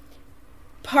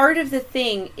part of the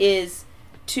thing is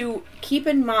to keep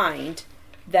in mind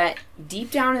that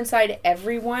deep down inside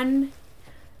everyone,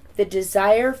 the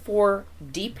desire for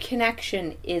deep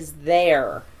connection is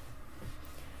there.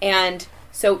 And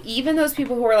so even those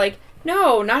people who are like,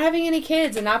 no, not having any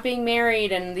kids and not being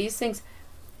married and these things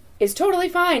is totally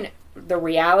fine. The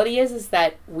reality is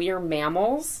that we are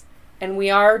mammals and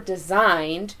we are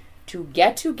designed to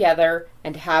get together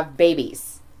and have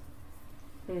babies.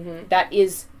 Mm-hmm. That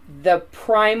is the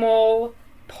primal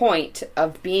point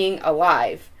of being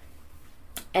alive.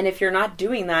 And if you're not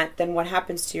doing that, then what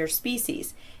happens to your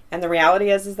species? And the reality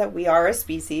is that we are a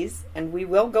species and we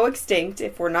will go extinct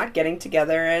if we're not getting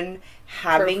together and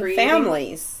having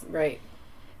families. Right.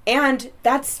 And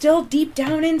that's still deep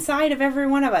down inside of every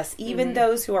one of us, even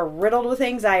those who are riddled with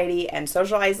anxiety and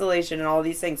social isolation and all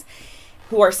these things,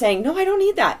 who are saying, no, I don't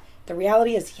need that. The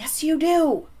reality is, yes, you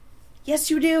do. Yes,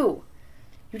 you do.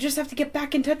 You just have to get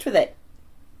back in touch with it.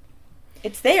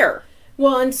 It's there.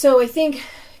 Well, and so I think,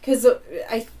 because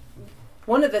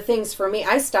one of the things for me,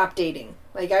 I stopped dating.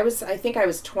 Like, I think I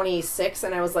was 26,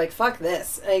 and I was like, fuck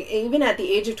this. Even at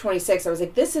the age of 26, I was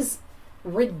like, this is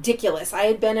ridiculous. I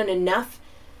had been on enough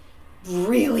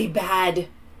really bad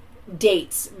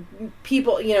dates.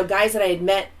 People, guys that I had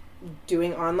met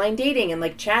doing online dating and,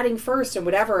 like, chatting first and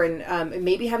whatever, and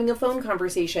maybe having a phone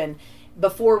conversation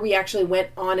before we actually went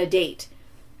on a date.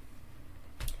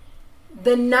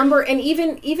 The number, and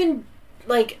even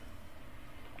like,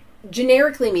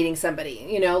 generically meeting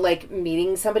somebody, like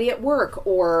meeting somebody at work,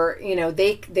 or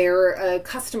they're a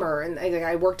customer, and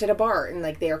I worked at a bar, and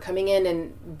like they are coming in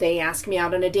and they ask me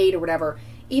out on a date or whatever.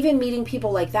 Even meeting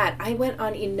people like that, I went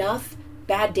on enough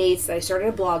bad dates that I started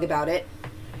a blog about it,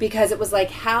 because it was like,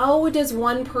 how does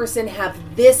one person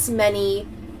have this many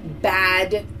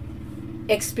bad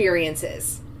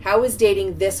experiences? How is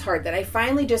dating this hard? That I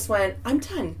finally just went, I'm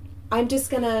done. I'm just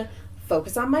gonna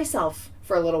focus on myself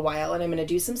for a little while, and I'm going to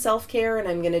do some self-care, and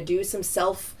I'm going to do some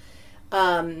self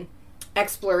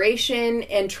exploration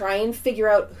and try and figure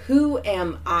out, who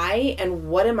am I and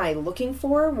what am I looking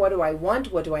for? What do I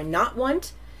want? What do I not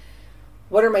want?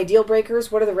 What are my deal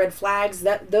breakers? What are the red flags?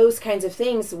 Those kinds of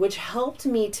things, which helped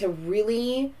me to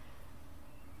really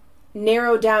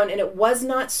narrow down. And it was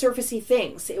not surfacey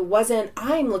things. It wasn't,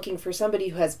 I'm looking for somebody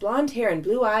who has blonde hair and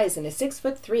blue eyes and is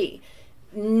 6'3".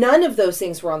 None of those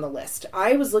things were on the list.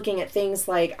 I was looking at things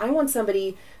like, I want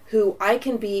somebody who I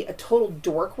can be a total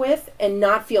dork with and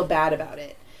not feel bad about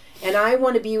it. And I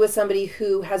want to be with somebody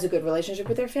who has a good relationship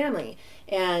with their family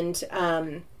and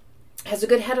has a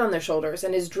good head on their shoulders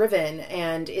and is driven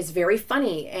and is very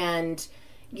funny and,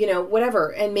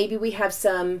 whatever. And maybe we have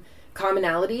some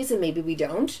commonalities and maybe we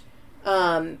don't.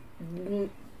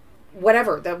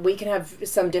 Whatever, that we can have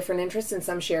some different interests and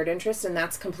some shared interests, and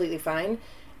that's completely fine.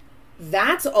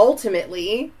 That's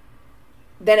ultimately,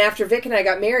 then after Vic and I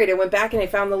got married, I went back and I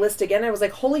found the list again. I was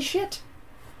like, holy shit,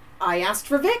 I asked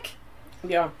for Vic.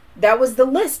 Yeah. That was the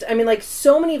list. I mean, like,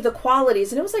 so many of the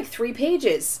qualities, and it was like 3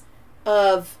 pages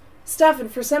of stuff.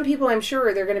 And for some people, I'm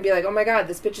sure they're going to be like, oh my God,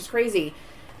 this bitch is crazy.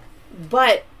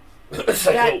 But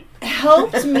that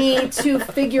helped me to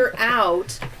figure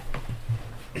out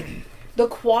the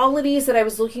qualities that I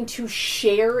was looking to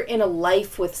share in a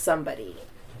life with somebody.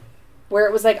 Where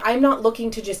it was like, I'm not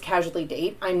looking to just casually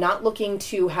date. I'm not looking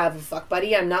to have a fuck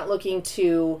buddy. I'm not looking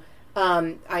to,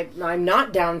 I'm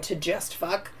not down to just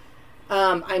fuck.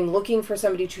 I'm looking for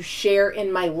somebody to share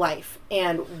in my life.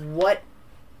 And what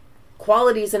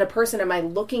qualities in a person am I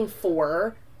looking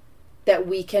for that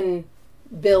we can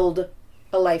build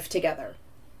a life together?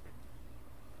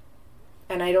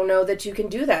 And I don't know that you can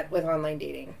do that with online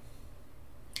dating.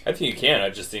 I think you can.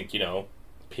 I just think,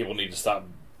 people need to stop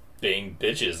being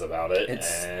bitches about it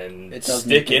and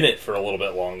stick in it for a little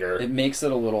bit longer. It makes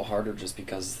it a little harder just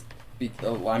because,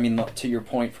 to your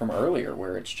point from earlier,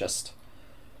 where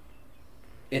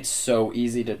it's so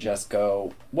easy to just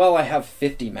go, well, I have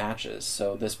 50 matches,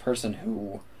 so this person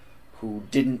who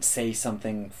didn't say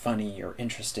something funny or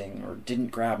interesting or didn't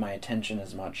grab my attention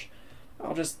as much,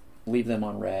 I'll just leave them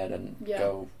on red and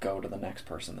go to the next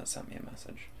person that sent me a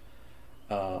message.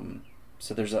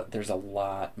 So there's a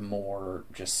lot more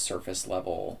just surface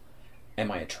level,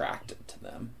 am I attracted to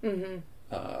them,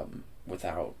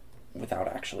 without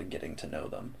actually getting to know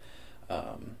them.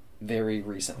 Very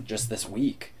recent, just this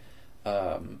week,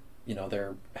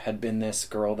 there had been this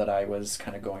girl that I was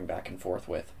kind of going back and forth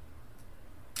with,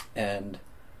 and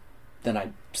then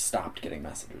I stopped getting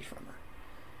messages from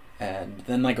her. And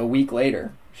then like a week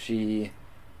later, she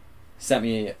sent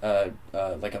me a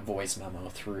voice memo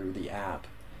through the app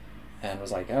and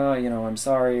was like, oh, I'm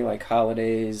sorry, like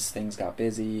holidays, things got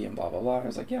busy and blah, blah, blah. I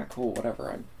was like, yeah, cool,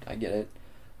 whatever. I get it.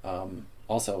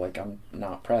 also, like, I'm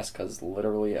not pressed because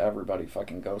literally everybody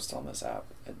fucking ghosts on this app.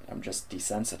 I'm just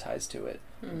desensitized to it.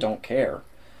 Don't care.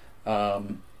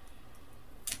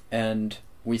 And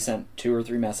we sent 2 or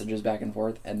 3 messages back and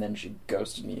forth, and then she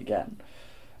ghosted me again.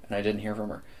 And I didn't hear from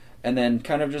her. And then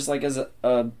kind of just like as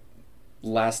a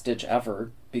last-ditch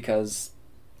effort, because,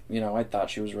 you know, I thought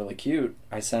she was really cute,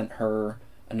 I sent her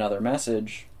another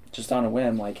message just on a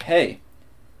whim, like, hey,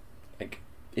 like,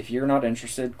 if you're not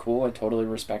interested, cool, I totally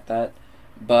respect that,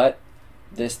 but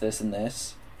this, and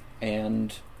this,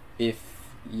 and if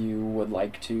you would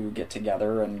like to get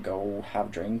together and go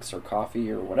have drinks or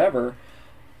coffee or whatever,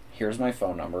 here's my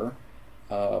phone number,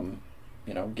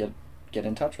 you know, get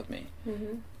in touch with me.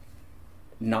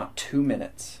 Not 2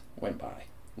 minutes went by.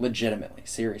 Legitimately,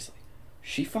 seriously.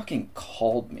 She fucking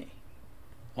called me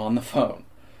on the phone.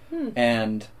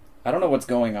 And I don't know what's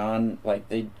going on. Like,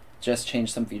 they just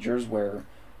changed some features where,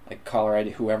 like, caller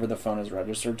ID, whoever the phone is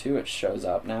registered to, it shows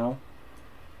up now.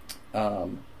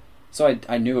 So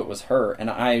I knew it was her, and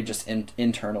I just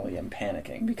internally am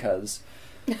panicking because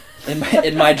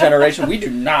in my generation, we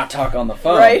do not talk on the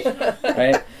phone. Right?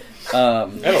 I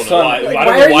don't know so why. Like, I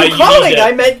don't why know are you calling?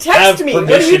 I meant text me. What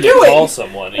are you doing? To call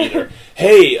someone either.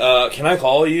 Hey, can I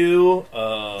call you?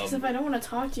 Because if I don't want to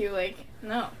talk to you, like,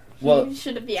 no. Well, You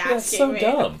shouldn't be asking that's so me.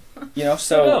 dumb. You know,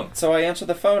 so I answer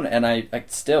the phone, and I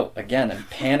still, again, I'm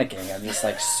panicking. I'm just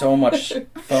like so much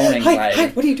phone anxiety. Hi,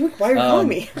 what are you doing? Why are you calling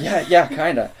me? Yeah,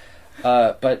 kinda.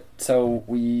 But so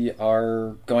we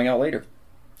are going out later.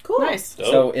 Cool. Nice.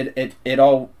 So it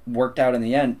all worked out in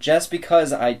the end, just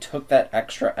because I took that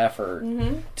extra effort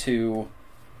to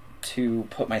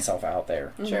put myself out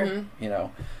there. Sure. You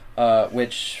know,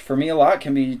 which for me a lot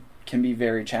can be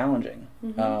very challenging.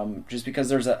 Just because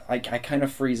there's I kind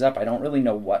of freeze up. I don't really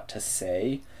know what to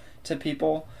say to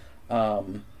people.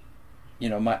 You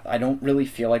know, I don't really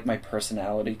feel like my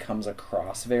personality comes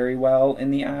across very well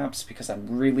in the apps because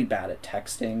I'm really bad at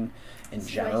texting in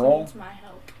general. Needs my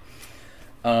help.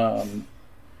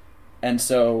 And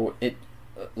so it,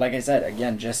 like I said,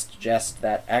 again, just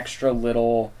that extra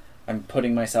little, I'm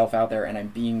putting myself out there and I'm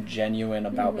being genuine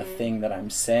about the thing that I'm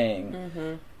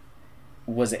saying,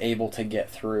 was able to get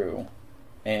through.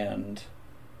 And,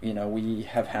 you know, we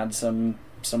have had some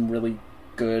really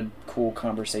good, cool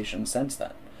conversations since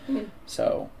then.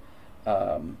 So,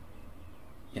 you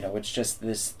know, it's just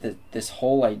this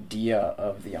whole idea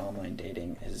of the online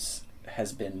dating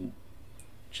has been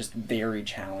just very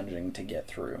challenging to get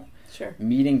through. Sure.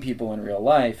 Meeting people in real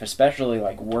life, especially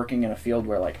like working in a field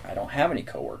where like I don't have any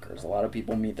coworkers. A lot of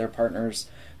people meet their partners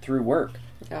through work.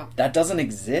 Yeah. That doesn't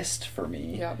exist for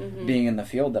me, being in the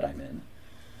field that I'm in.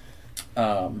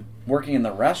 Working in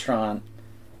the restaurant,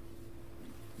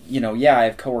 you know, yeah, I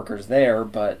have coworkers there,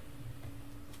 but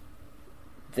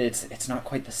it's not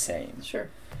quite the same. Sure.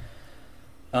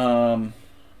 Yeah,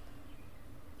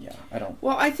 I don't.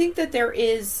 Well, I think that there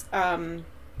is,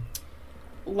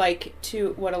 like,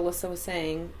 to what Alyssa was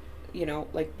saying, you know,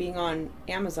 like being on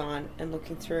Amazon and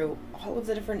looking through all of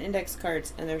the different index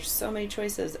cards, and there's so many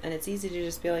choices, and it's easy to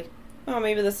just be like, oh,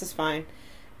 maybe this is fine.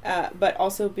 But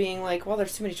also being like, well,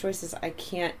 there's too many choices, I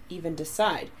can't even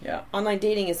decide. Yeah. Online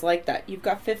dating is like that. You've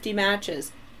got 50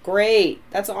 matches. Great.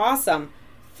 That's awesome.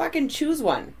 Fucking choose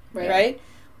one. Right?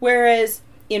 Whereas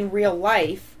in real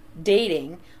life,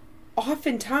 dating,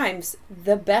 oftentimes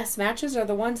the best matches are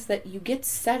the ones that you get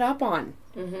set up on.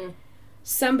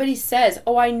 Somebody says,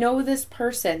 oh, I know this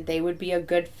person, they would be a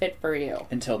good fit for you.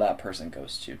 Until that person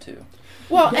ghosts you too.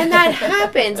 Well, and that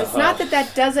happens. It's not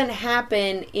that doesn't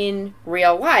happen in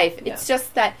real life. It's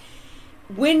just that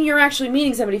when you're actually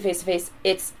meeting somebody face to face,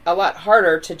 it's a lot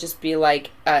harder to just be like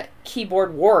a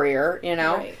keyboard warrior, you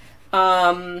know?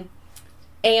 Right.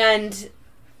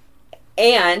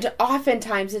 And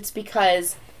oftentimes it's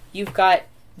because you've got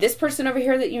this person over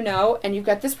here that you know, and you've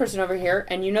got this person over here,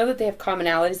 and you know that they have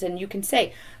commonalities, and you can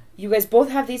say, you guys both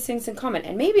have these things in common.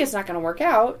 And maybe it's not going to work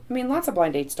out. I mean, lots of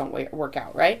blind dates don't work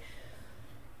out, right?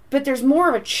 But there's more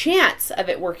of a chance of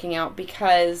it working out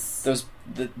because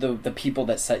the people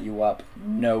that set you up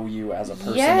know you as a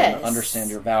person Yes. and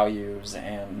understand your values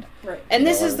and And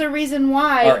this is the reason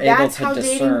why that's how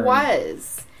dating discern.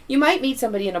 was. You might meet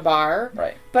somebody in a bar,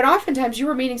 right? But oftentimes you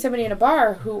were meeting somebody in a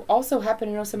bar who also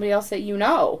happened to know somebody else that you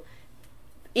know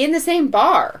in the same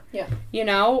bar. Yeah. You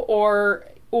know,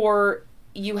 or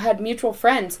you had mutual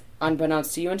friends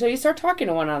unbeknownst to you until you start talking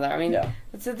to one another. I mean,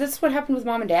 that's what happened with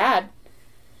Mom and Dad.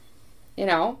 You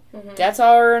know, Dad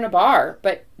saw her in a bar,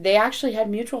 but they actually had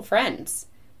mutual friends.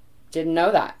 Didn't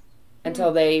know that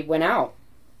until they went out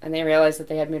and they realized that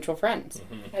they had mutual friends.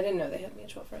 I didn't know they had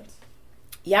mutual friends.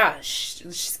 Yeah,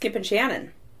 Skip and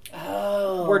Shannon.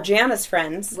 were Jana's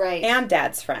friends Right. and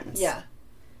Dad's friends. Yeah.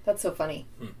 That's so funny.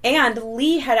 And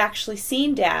Lee had actually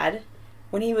seen Dad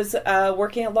when he was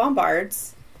working at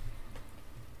Lombard's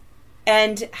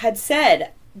and had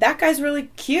said, that guy's really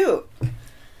cute,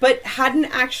 but hadn't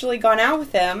actually gone out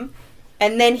with him.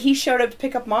 And then he showed up to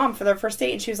pick up Mom for their first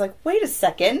date, and she was like, wait a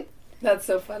second. That's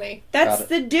so funny. That's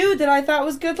the dude that I thought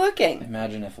was good looking.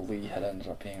 Imagine if Lee had ended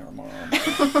up being her mom.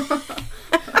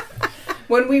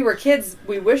 When we were kids,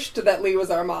 we wished that Lee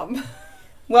was our mom.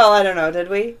 Well, I don't know, did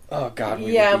we? Oh, God.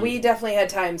 We definitely had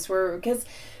times where...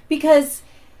 Because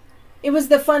it was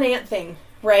the fun aunt thing,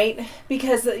 right?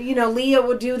 Because, Leah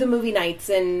would do the movie nights,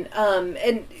 and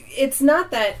it's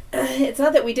not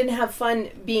that we didn't have fun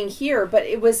being here, but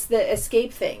it was the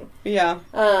escape thing. Yeah.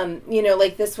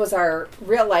 This was our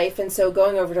real life, and so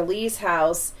going over to Lee's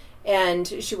house, and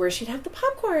she'd have the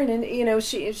popcorn, and,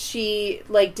 she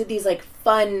did these,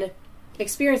 fun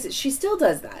experiences. She still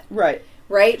does that. Right.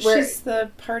 Right? She's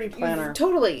the party planner.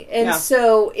 Totally. And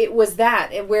so it was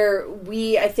that, where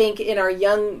we, I think, in our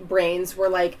young brains were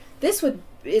like, this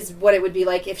is what it would be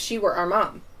like if she were our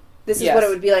mom. This is what it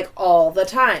would be like all the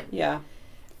time. Yeah.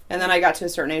 And then I got to a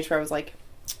certain age where I was like,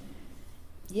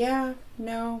 yeah,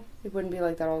 no, it wouldn't be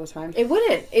like that all the time. It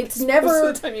wouldn't. It's never... Most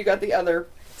of the time you got the other.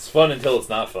 It's fun until it's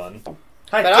not fun.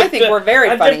 But I think we're very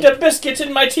funny. I dipped a biscuit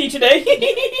in my tea today.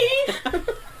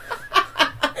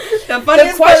 The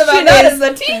funniest part about that is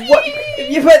the tea.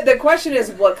 But the question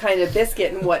is, what kind of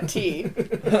biscuit and what tea?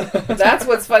 That's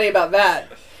what's funny about that.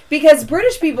 Because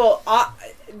British people are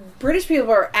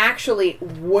actually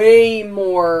way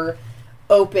more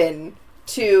open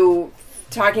to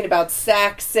talking about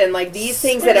sex and these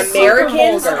things that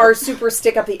Americans are super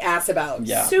stick up the ass about.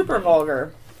 Yeah. Super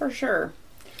vulgar, for sure.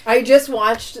 I just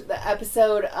watched the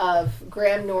episode of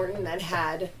Graham Norton that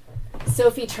had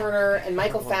Sophie Turner and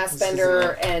Michael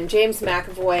Fassbender and James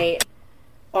McAvoy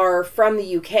are from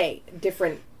the UK,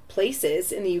 different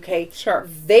places in the UK. Sure.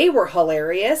 They were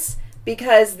hilarious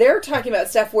because they're talking about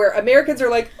stuff where Americans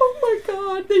are like, oh my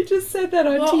God, they just said that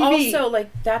on TV. Also,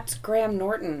 that's Graham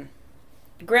Norton.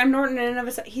 Graham Norton in and of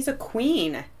himself, he's a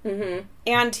queen. Mm-hmm.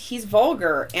 And he's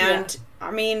vulgar. And, I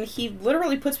mean, he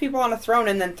literally puts people on a throne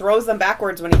and then throws them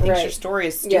backwards when he thinks your story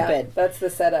is stupid. Yeah, that's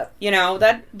the setup.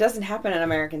 That doesn't happen in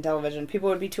American television. People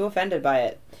would be too offended by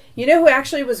it. You know who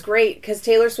actually was great? Because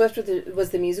Taylor Swift was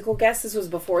the musical guest. This was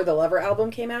before the Lover album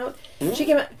came out. She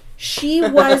came out. She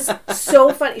was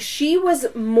so funny. She was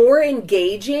more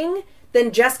engaging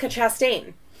than Jessica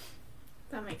Chastain.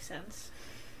 That makes sense.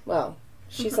 Well,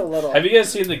 she's a little... Have you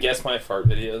guys seen the Guess My Fart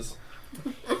videos?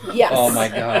 Yes. Oh my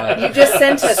God. You just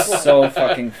sent us one. So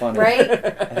fucking funny. Right?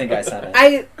 I think I sent it.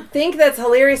 I think that's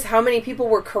hilarious how many people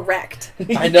were correct.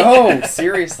 I know,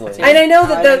 seriously. And I know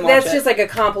that that's watch just a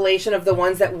compilation of the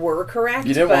ones that were correct.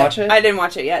 You didn't watch it? I didn't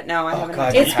watch it yet. No, I haven't.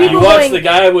 God, It's you people You watched going... the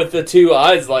guy with the two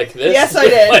eyes like this? Yes, I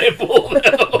did.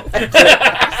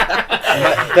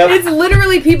 It's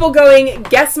literally people going,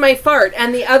 guess my fart.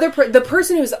 And the other the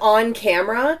person who's on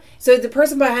camera, so the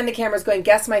person behind the camera is going,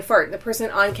 guess my fart. And the person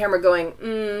on camera going,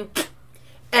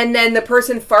 and then the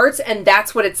person farts, and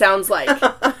that's what it sounds like.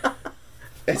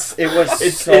 It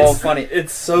was so funny.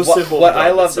 It's so simple. What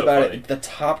I loved so about funny. it, the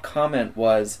top comment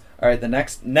was, all right, the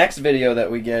next video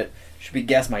that we get should be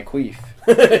Guess My Queef.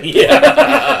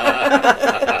 Yeah.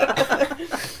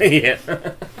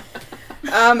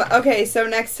 Okay, so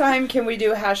next time, can we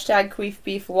do #Queef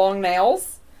Beef long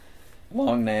nails?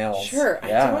 Long nails. Sure.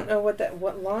 Yeah. I don't know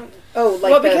what long... Oh,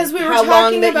 Well, because we were how long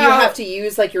talking that you about- have to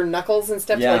use, your knuckles and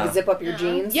stuff Yeah. to zip up your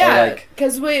jeans. Yeah,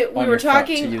 because we on were your phone, to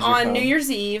talking use your on phone. New Year's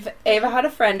Eve. Ava had a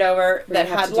friend over We that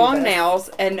have had to do long this. nails,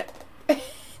 and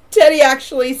Teddy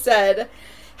actually said,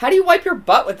 how do you wipe your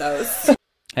butt with those?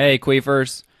 Hey,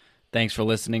 Queefers. Thanks for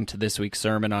listening to this week's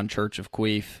sermon on Church of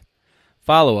Queef.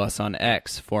 Follow us on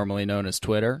X, formerly known as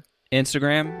Twitter,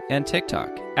 Instagram, and TikTok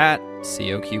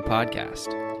 @COQ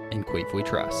Podcast. In Queef we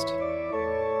trust.